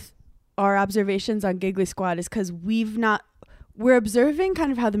 with our observations on Giggly Squad is because we're observing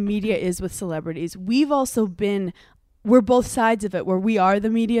kind of how the media is with celebrities. We've also we're both sides of it, where we are the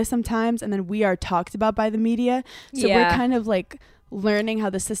media sometimes, and then we are talked about by the media. So we're kind of like learning how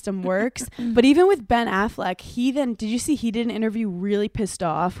the system works. But even with Ben Affleck, did you see he did an interview really pissed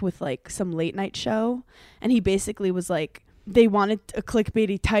off with like some late night show? And he basically was like, they wanted a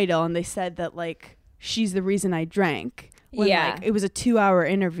clickbaity title, and they said that like, she's the reason I drank. When, like, it was a 2-hour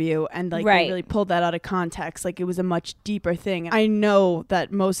interview, and like they really pulled that out of context. Like, it was a much deeper thing. I know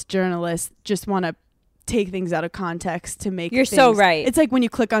that most journalists just want to take things out of context to make You're so right. It's like when you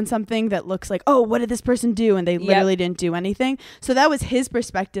click on something that looks like, oh, what did this person do? And they literally didn't do anything. So that was his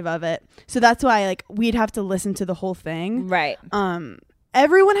perspective of it. So that's why like we'd have to listen to the whole thing. Right.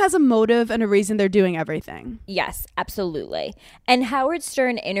 Everyone has a motive and a reason they're doing everything. Yes, absolutely. And Howard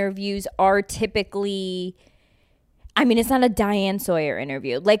Stern interviews are typically, I mean, it's not a Diane Sawyer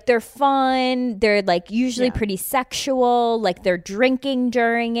interview. Like, they're fun. They're like usually pretty sexual. Like, they're drinking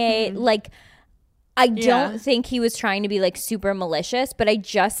during it. Like, I don't think he was trying to be like super malicious, but I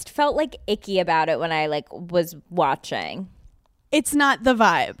just felt like icky about it when I like was watching. It's not the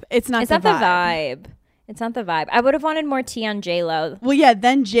vibe. It's not the vibe. It's not the vibe. I would have wanted more tea on J-Lo. Well, yeah,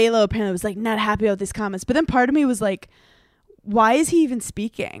 then J-Lo apparently was like not happy about these comments. But then part of me was like, why is he even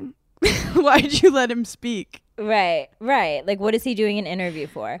speaking? Why did you let him speak? Right. Like, what is he doing an interview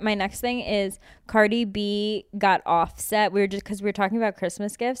for? My next thing is Cardi B got Offset. Because we were talking about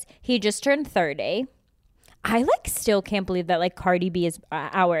Christmas gifts. He just turned 30. I like still can't believe that like Cardi B is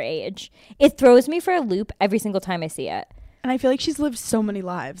our age. It throws me for a loop every single time I see it. And I feel like she's lived so many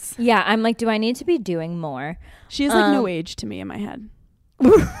lives. Yeah, I'm like, do I need to be doing more? She has like no age to me in my head.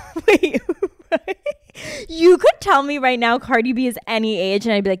 Wait, you could tell me right now Cardi B is any age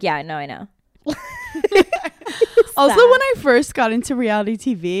and I'd be like, yeah, no, I know. Also, when I first got into reality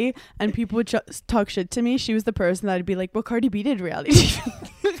TV and people would talk shit to me, she was the person that I'd be like, well, Cardi B did reality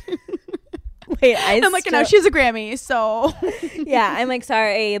TV. Wait, I'm like, now she has a Grammy, so. Yeah, I'm like,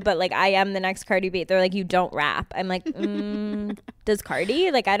 sorry, but like, I am the next Cardi B. They're like, you don't rap. I'm like, does Cardi?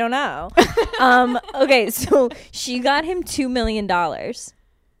 Like, I don't know. Okay, so she got him $2 million.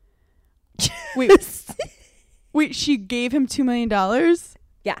 Wait, she gave him $2 million?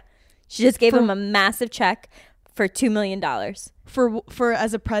 Yeah, she just gave him a massive check for $2 million for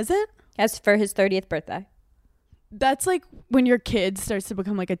as a present. As for his 30th birthday. That's like when your kid starts to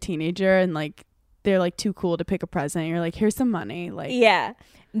become like a teenager and like they're like too cool to pick a present. You're like, here's some money. Like, yeah.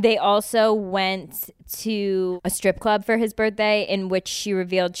 They also went to a strip club for his birthday in which she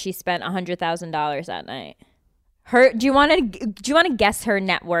revealed she spent $100,000 that night. Do you want to guess her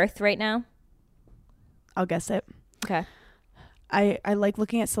net worth right now? I'll guess it. Okay. I like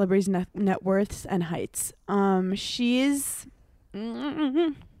looking at celebrities' net worths and heights. She's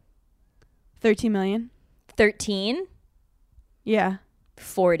 13 million. 13? Yeah.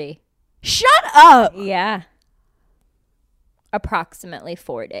 40. Shut up. Yeah. Approximately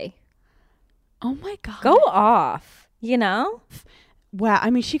 40. Oh my God. Go off, you know? Wow. I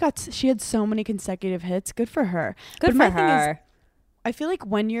mean, she had so many consecutive hits. Good for her. Good for her. I feel like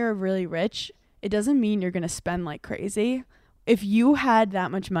when you're really rich, it doesn't mean you're going to spend like crazy. If you had that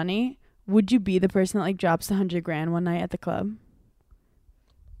much money, would you be the person that like drops $100,000 one night at the club?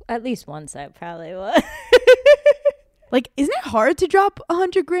 At least once I probably would. Like, isn't it hard to drop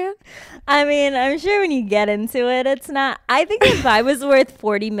 $100,000? I mean, I'm sure when you get into it, it's not. I think if I was worth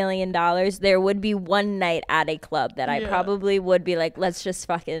 $40 million, there would be one night at a club that I probably would be like, let's just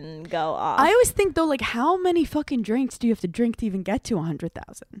fucking go off. I always think though, like, how many fucking drinks do you have to drink to even get to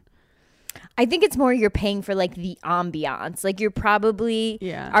 100,000? I think it's more you're paying for like the ambiance. Like you're probably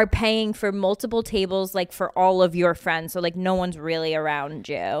are paying for multiple tables, like for all of your friends. So like no one's really around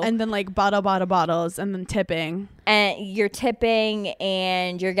you. And then like bottles and then tipping. And you're tipping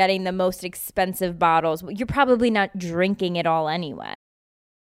and you're getting the most expensive bottles. You're probably not drinking it all anyway.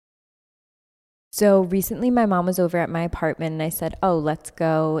 So recently my mom was over at my apartment and I said, oh, let's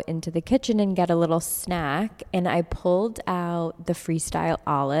go into the kitchen and get a little snack. And I pulled out the Freestyle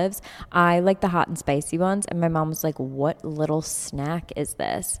olives. I like the hot and spicy ones. And my mom was like, what little snack is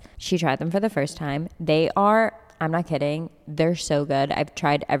this? She tried them for the first time. They are, I'm not kidding, they're so good. I've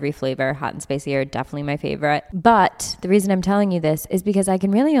tried every flavor. Hot and spicy are definitely my favorite. But the reason I'm telling you this is because I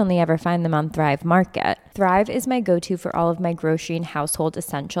can really only ever find them on Thrive Market. Thrive is my go-to for all of my grocery and household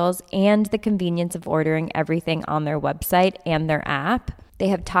essentials and the convenience of ordering everything on their website and their app. They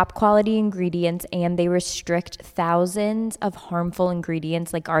have top quality ingredients and they restrict thousands of harmful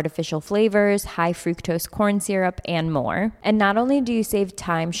ingredients like artificial flavors, high fructose corn syrup, and more. And not only do you save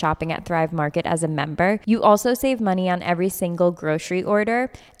time shopping at Thrive Market as a member, you also save money on every single grocery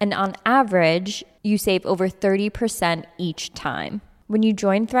order. And on average, you save over 30% each time. When you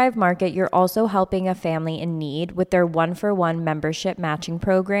join Thrive Market, you're also helping a family in need with their 1-for-1 membership matching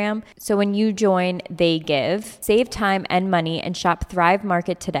program. So when you join, they give. Save time and money and shop Thrive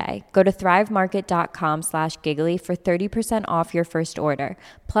Market today. Go to thrivemarket.com/giggly for 30% off your first order,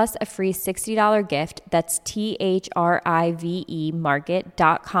 plus a free $60 gift. That's THRIVE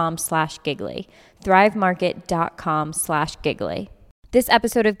market.com/giggly. thrivemarket.com/giggly. This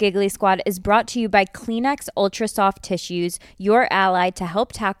episode of Giggly Squad is brought to you by Kleenex Ultra Soft Tissues, your ally to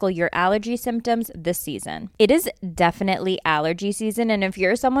help tackle your allergy symptoms this season. It is definitely allergy season, and if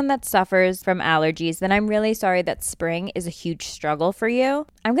you're someone that suffers from allergies, then I'm really sorry that spring is a huge struggle for you.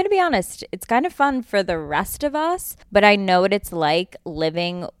 I'm going to be honest, it's kind of fun for the rest of us, but I know what it's like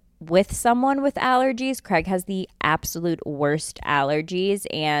living with someone with allergies. Craig has the absolute worst allergies,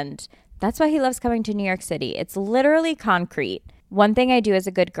 and that's why he loves coming to New York City. It's literally concrete. One thing I do as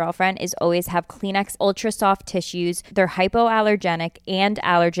a good girlfriend is always have Kleenex Ultra Soft Tissues. They're hypoallergenic and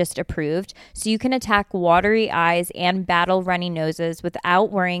allergist approved, so you can attack watery eyes and battle runny noses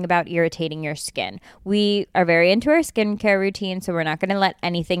without worrying about irritating your skin. We are very into our skincare routine, so we're not going to let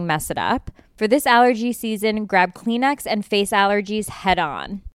anything mess it up. For this allergy season, grab Kleenex and face allergies head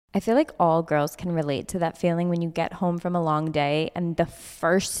on. I feel like all girls can relate to that feeling when you get home from a long day and the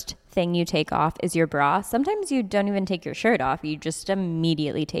first thing you take off is your bra. Sometimes you don't even take your shirt off. You just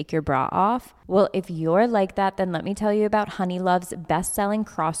immediately take your bra off. Well, if you're like that, then let me tell you about Honeylove's best-selling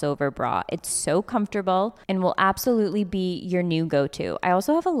crossover bra. It's so comfortable and will absolutely be your new go-to. I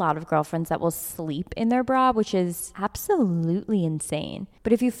also have a lot of girlfriends that will sleep in their bra, which is absolutely insane.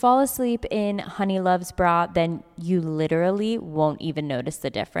 But if you fall asleep in Honeylove's bra, then you literally won't even notice the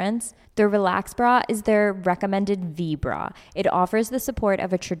difference. Their Relax bra is their recommended V bra. It offers the support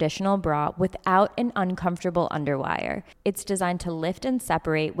of a traditional bra without an uncomfortable underwire. It's designed to lift and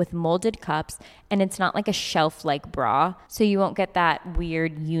separate with molded cups, and it's not like a shelf-like bra, so you won't get that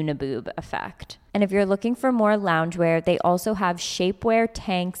weird uniboob effect. And if you're looking for more loungewear, they also have shapewear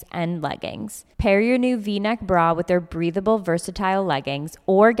tanks and leggings. Pair your new V-neck bra with their breathable, versatile leggings,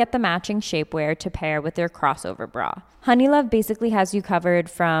 or get the matching shapewear to pair with their crossover bra. Honeylove basically has you covered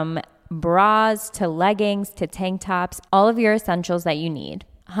from bras to leggings to tank tops, all of your essentials that you need.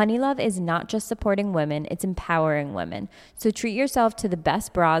 Honeylove is not just supporting women, it's empowering women. So treat yourself to the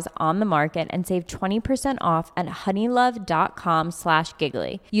best bras on the market and save 20% off at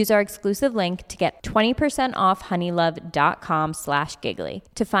honeylove.com/giggly. Use our exclusive link to get 20% off honeylove.com/giggly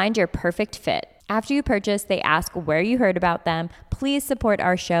to find your perfect fit. After you purchase, they ask where you heard about them. Please support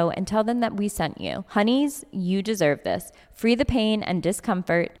our show and tell them that we sent you. Honeys, you deserve this. Free the pain and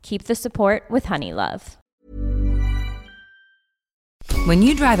discomfort. Keep the support with Honeylove. When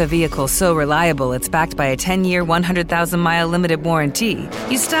you drive a vehicle so reliable it's backed by a 10-year, 100,000-mile limited warranty,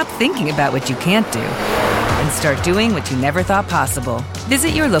 you stop thinking about what you can't do and start doing what you never thought possible.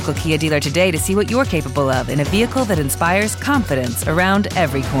 Visit your local Kia dealer today to see what you're capable of in a vehicle that inspires confidence around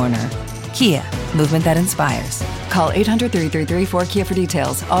every corner. Kia, movement that inspires. Call 800-333-4KIA for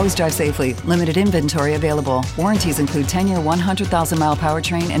details. Always drive safely. Limited inventory available. Warranties include 10-year 100,000-mile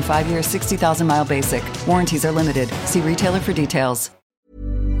powertrain and 5-year 60,000-mile basic. Warranties are limited. See retailer for details.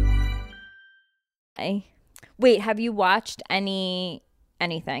 Wait, have you watched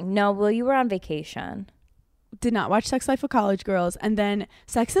anything? No, well, you were on vacation. Did not watch Sex Life of College Girls, and then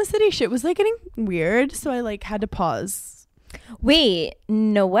Sex and the City shit was like getting weird, so I like had to pause. Wait,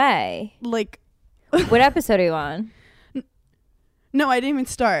 no way. Like, what episode are you on? No, I didn't even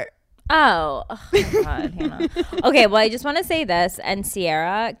start. Oh my God, Hannah. Okay, well, I just want to say this, and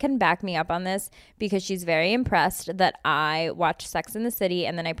Sierra can back me up on this because she's very impressed that I watched Sex and the City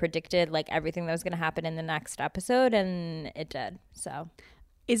and then I predicted like everything that was going to happen in the next episode, and it did. So,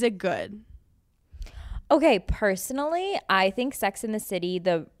 is it good? Okay, personally, I think Sex and the City,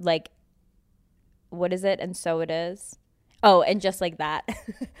 the like, what is it? And So It Is. Oh, and just like that.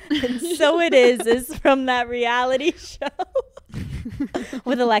 And So It Is from that reality show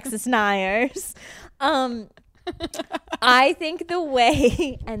with Alexis Nyers. I think the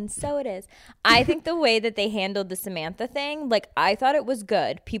way, and so it is, I think the way that they handled the Samantha thing, like, I thought it was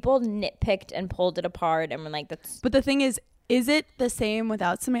good. People nitpicked and pulled it apart and were like, that's. But the thing is it the same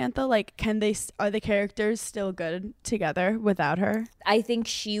without Samantha? Like, are the characters still good together without her? I think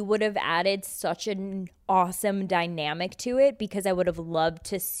she would have added such an awesome dynamic to it, because I would have loved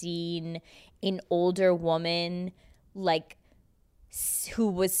to seen an older woman, like, who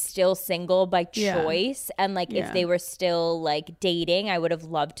was still single by choice, and like if they were still like dating, I would have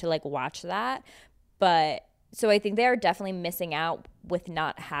loved to like watch that. But so I think they are definitely missing out with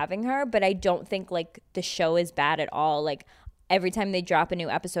not having her, but I don't think like the show is bad at all. Like, every time they drop a new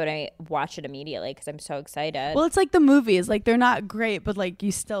episode, I watch it immediately because I'm so excited. Well, it's like the movies. Like, they're not great, but like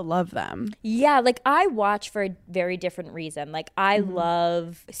you still love them. Yeah, like I watch for a very different reason. Like, I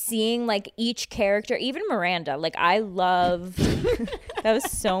love seeing like each character, even Miranda. Like, I love that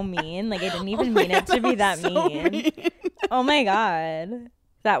was so mean. Like, I didn't even mean it to be that so mean. Oh my God.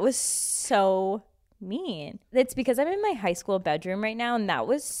 That was so mean. It's because I'm in my high school bedroom right now, and that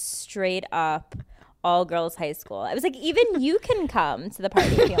was straight up all girls high school. I was like, even you can come to the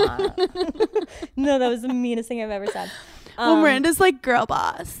party if you want. No, that was the meanest thing I've ever said. Well, Miranda's like girl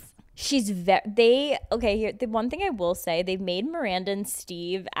boss. She's here, the one thing I will say, they've made Miranda and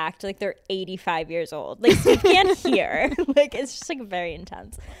Steve act like they're 85 years old. Like, Steve can't hear. Like, it's just like very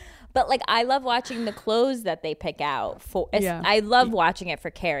intense. But like, I love watching the clothes that they pick out for. I love watching it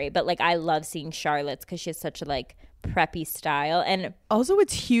for Carrie, but like, I love seeing Charlotte's because she has such a like preppy style. And also,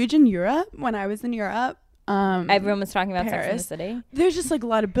 it's huge in Europe. When I was in Europe, everyone was talking about Paris. Sex and the City. There's just like a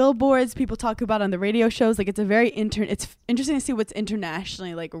lot of billboards people talk about on the radio shows. Like, it's a very it's interesting to see what's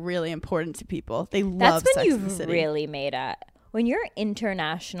internationally like really important to people. They love That's when Sex and the City. Really made it. When you're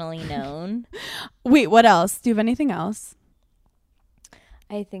internationally known. Wait, what else? Do you have anything else?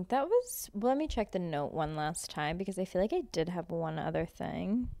 I think that was, let me check the note one last time, because I feel like I did have one other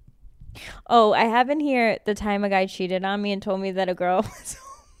thing. Oh, I have in here the time a guy cheated on me and told me that a girl was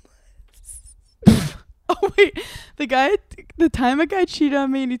homeless. Oh wait, the time a guy cheated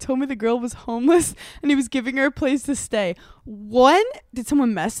on me and he told me the girl was homeless and he was giving her a place to stay. One, did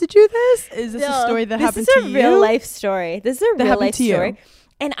someone message you this? Is this a story that happened to you? This is a real life story. This is a real life story.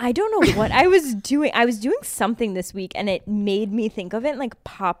 And I don't know what I was doing. I was doing something this week and it made me think of it and like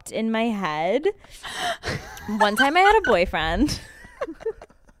popped in my head. One time I had a boyfriend.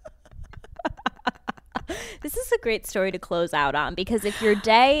 This is a great story to close out on, because if your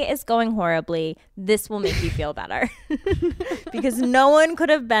day is going horribly, this will make you feel better. Because no one could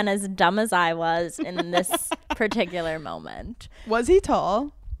have been as dumb as I was in this particular moment. Was he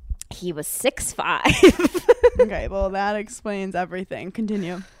tall? He was 6'5". Okay, well, that explains everything.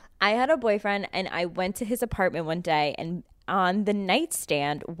 Continue. I had a boyfriend and I went to his apartment one day, and on the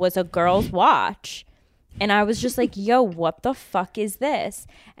nightstand was a girl's watch. And I was just like, yo, what the fuck is this?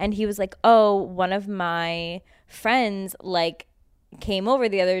 And he was like, oh, one of my friends like came over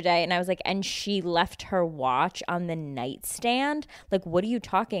the other day. And I was like, and she left her watch on the nightstand? Like, what are you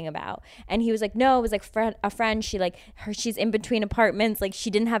talking about? And he was like, no, it was like a friend. She like she's in between apartments. Like, she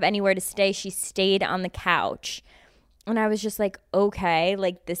didn't have anywhere to stay. She stayed on the couch. And I was just like, okay,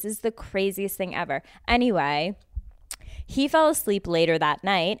 like, this is the craziest thing ever. Anyway, he fell asleep later that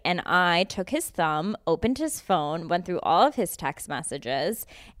night, and I took his thumb, opened his phone, went through all of his text messages,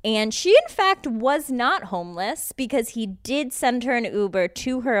 and she, in fact, was not homeless, because he did send her an Uber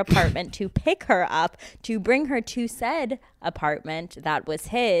to her apartment to pick her up, to bring her to said apartment that was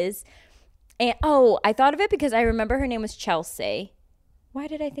his. And I thought of it because I remember her name was Chelsea. Why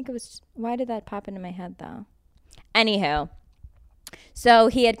did that pop into my head, though? Anywho. So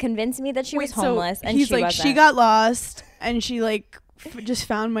he had convinced me that she was homeless, and he's she like, wasn't. she got lost, and she like just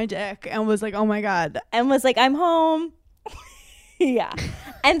found my dick and was like, oh my God. And was like, I'm home. Yeah.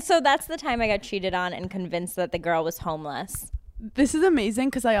 And so that's the time I got cheated on and convinced that the girl was homeless. This is amazing,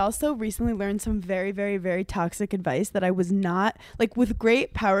 because I also recently learned some very, very, very toxic advice that I was not, like, with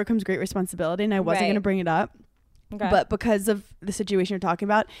great power comes great responsibility, and I wasn't going to bring it up. Okay. But because of the situation you're talking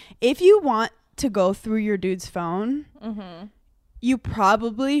about, if you want to go through your dude's phone, you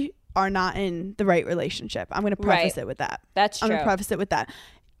probably are not in the right relationship. I'm going to preface it with that. That's true. I'm going to preface it with that.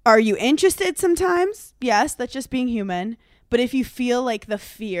 Are you interested sometimes? Yes, that's just being human. But if you feel like the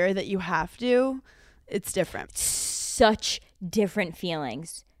fear that you have to, it's different. Such different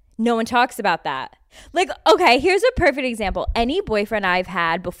feelings. No one talks about that. Like, okay, here's a perfect example. Any boyfriend I've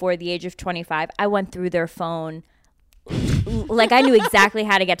had before the age of 25, I went through their phone Like, I knew exactly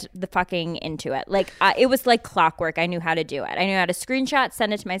how to get the fucking into it. Like, it was like clockwork. I knew how to do it. I knew how to screenshot,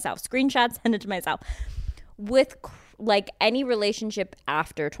 send it to myself. Screenshot, send it to myself. With like any relationship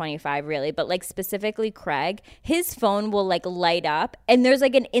after 25 really, but like specifically Craig, his phone will like light up and there's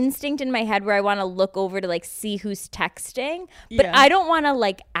like an instinct in my head where I want to look over to like see who's texting, but I don't want to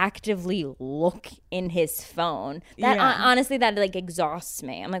like actively look in his phone. That honestly, that like exhausts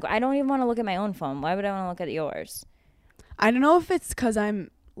me. I'm like, I don't even want to look at my own phone. Why would I want to look at yours? I don't know if it's because I'm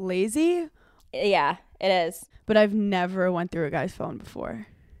lazy. Yeah, it is. But I've never went through a guy's phone before.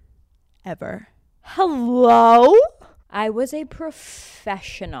 Ever. Hello? I was a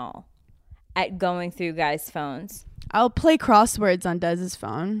professional at going through guys' phones. I'll play crosswords on Dez's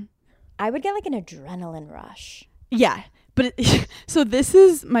phone. I would get like an adrenaline rush. Yeah. But so this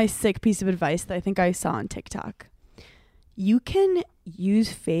is my sick piece of advice that I think I saw on TikTok. You can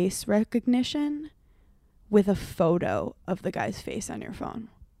use face recognition with a photo of the guy's face on your phone.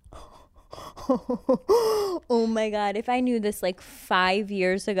 Oh my God. If I knew this like 5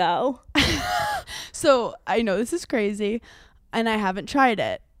 years ago. So I know this is crazy and I haven't tried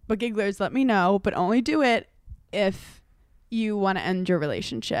it, but gigglers, let me know, but only do it if you want to end your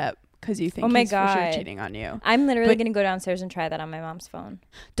relationship because you think he's for sure cheating on you. I'm literally going to go downstairs and try that on my mom's phone.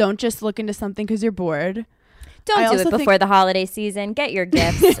 Don't just look into something because you're bored. Don't do it before the holiday season. Get your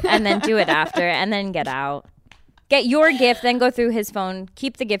gifts and then do it after and then get out. Get your gift, then go through his phone,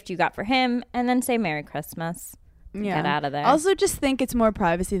 keep the gift you got for him, and then say Merry Christmas. Yeah. Get out of there. Also, just think it's more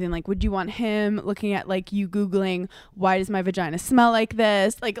privacy than like, would you want him looking at like you Googling, why does my vagina smell like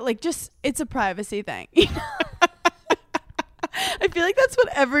this? Like just, it's a privacy thing. I feel like that's what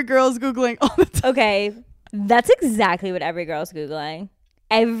every girl's Googling all the time. Okay, that's exactly what every girl's Googling.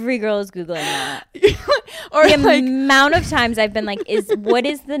 Every girl is Googling that. Or the like, amount of times I've been like, what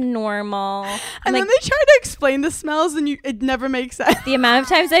is the normal? And then they try to explain the smells and it never makes sense. The amount of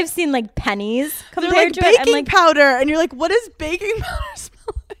times I've seen like pennies compared like to baking powder. And you're like, what does baking powder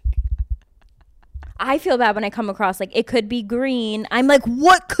smell like? I feel bad when I come across like, it could be green. I'm like,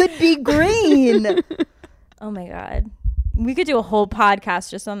 what could be green? Oh my God. We could do a whole podcast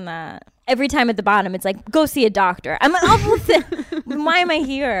just on that. Every time at the bottom, it's like, go see a doctor. I'm like, why am I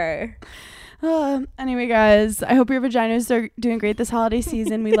here? Anyway, guys, I hope your vaginas are doing great this holiday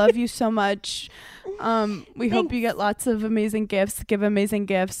season. We love you so much. We hope you get lots of amazing gifts. Give amazing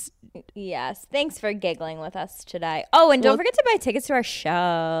gifts. Yes. Thanks for giggling with us today. Oh, and don't forget to buy tickets to our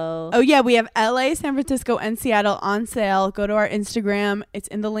show. Oh, yeah. We have LA, San Francisco, and Seattle on sale. Go to our Instagram. It's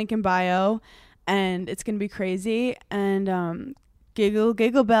in the link in bio. And it's going to be crazy. And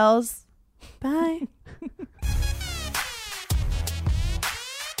giggle bells. Bye.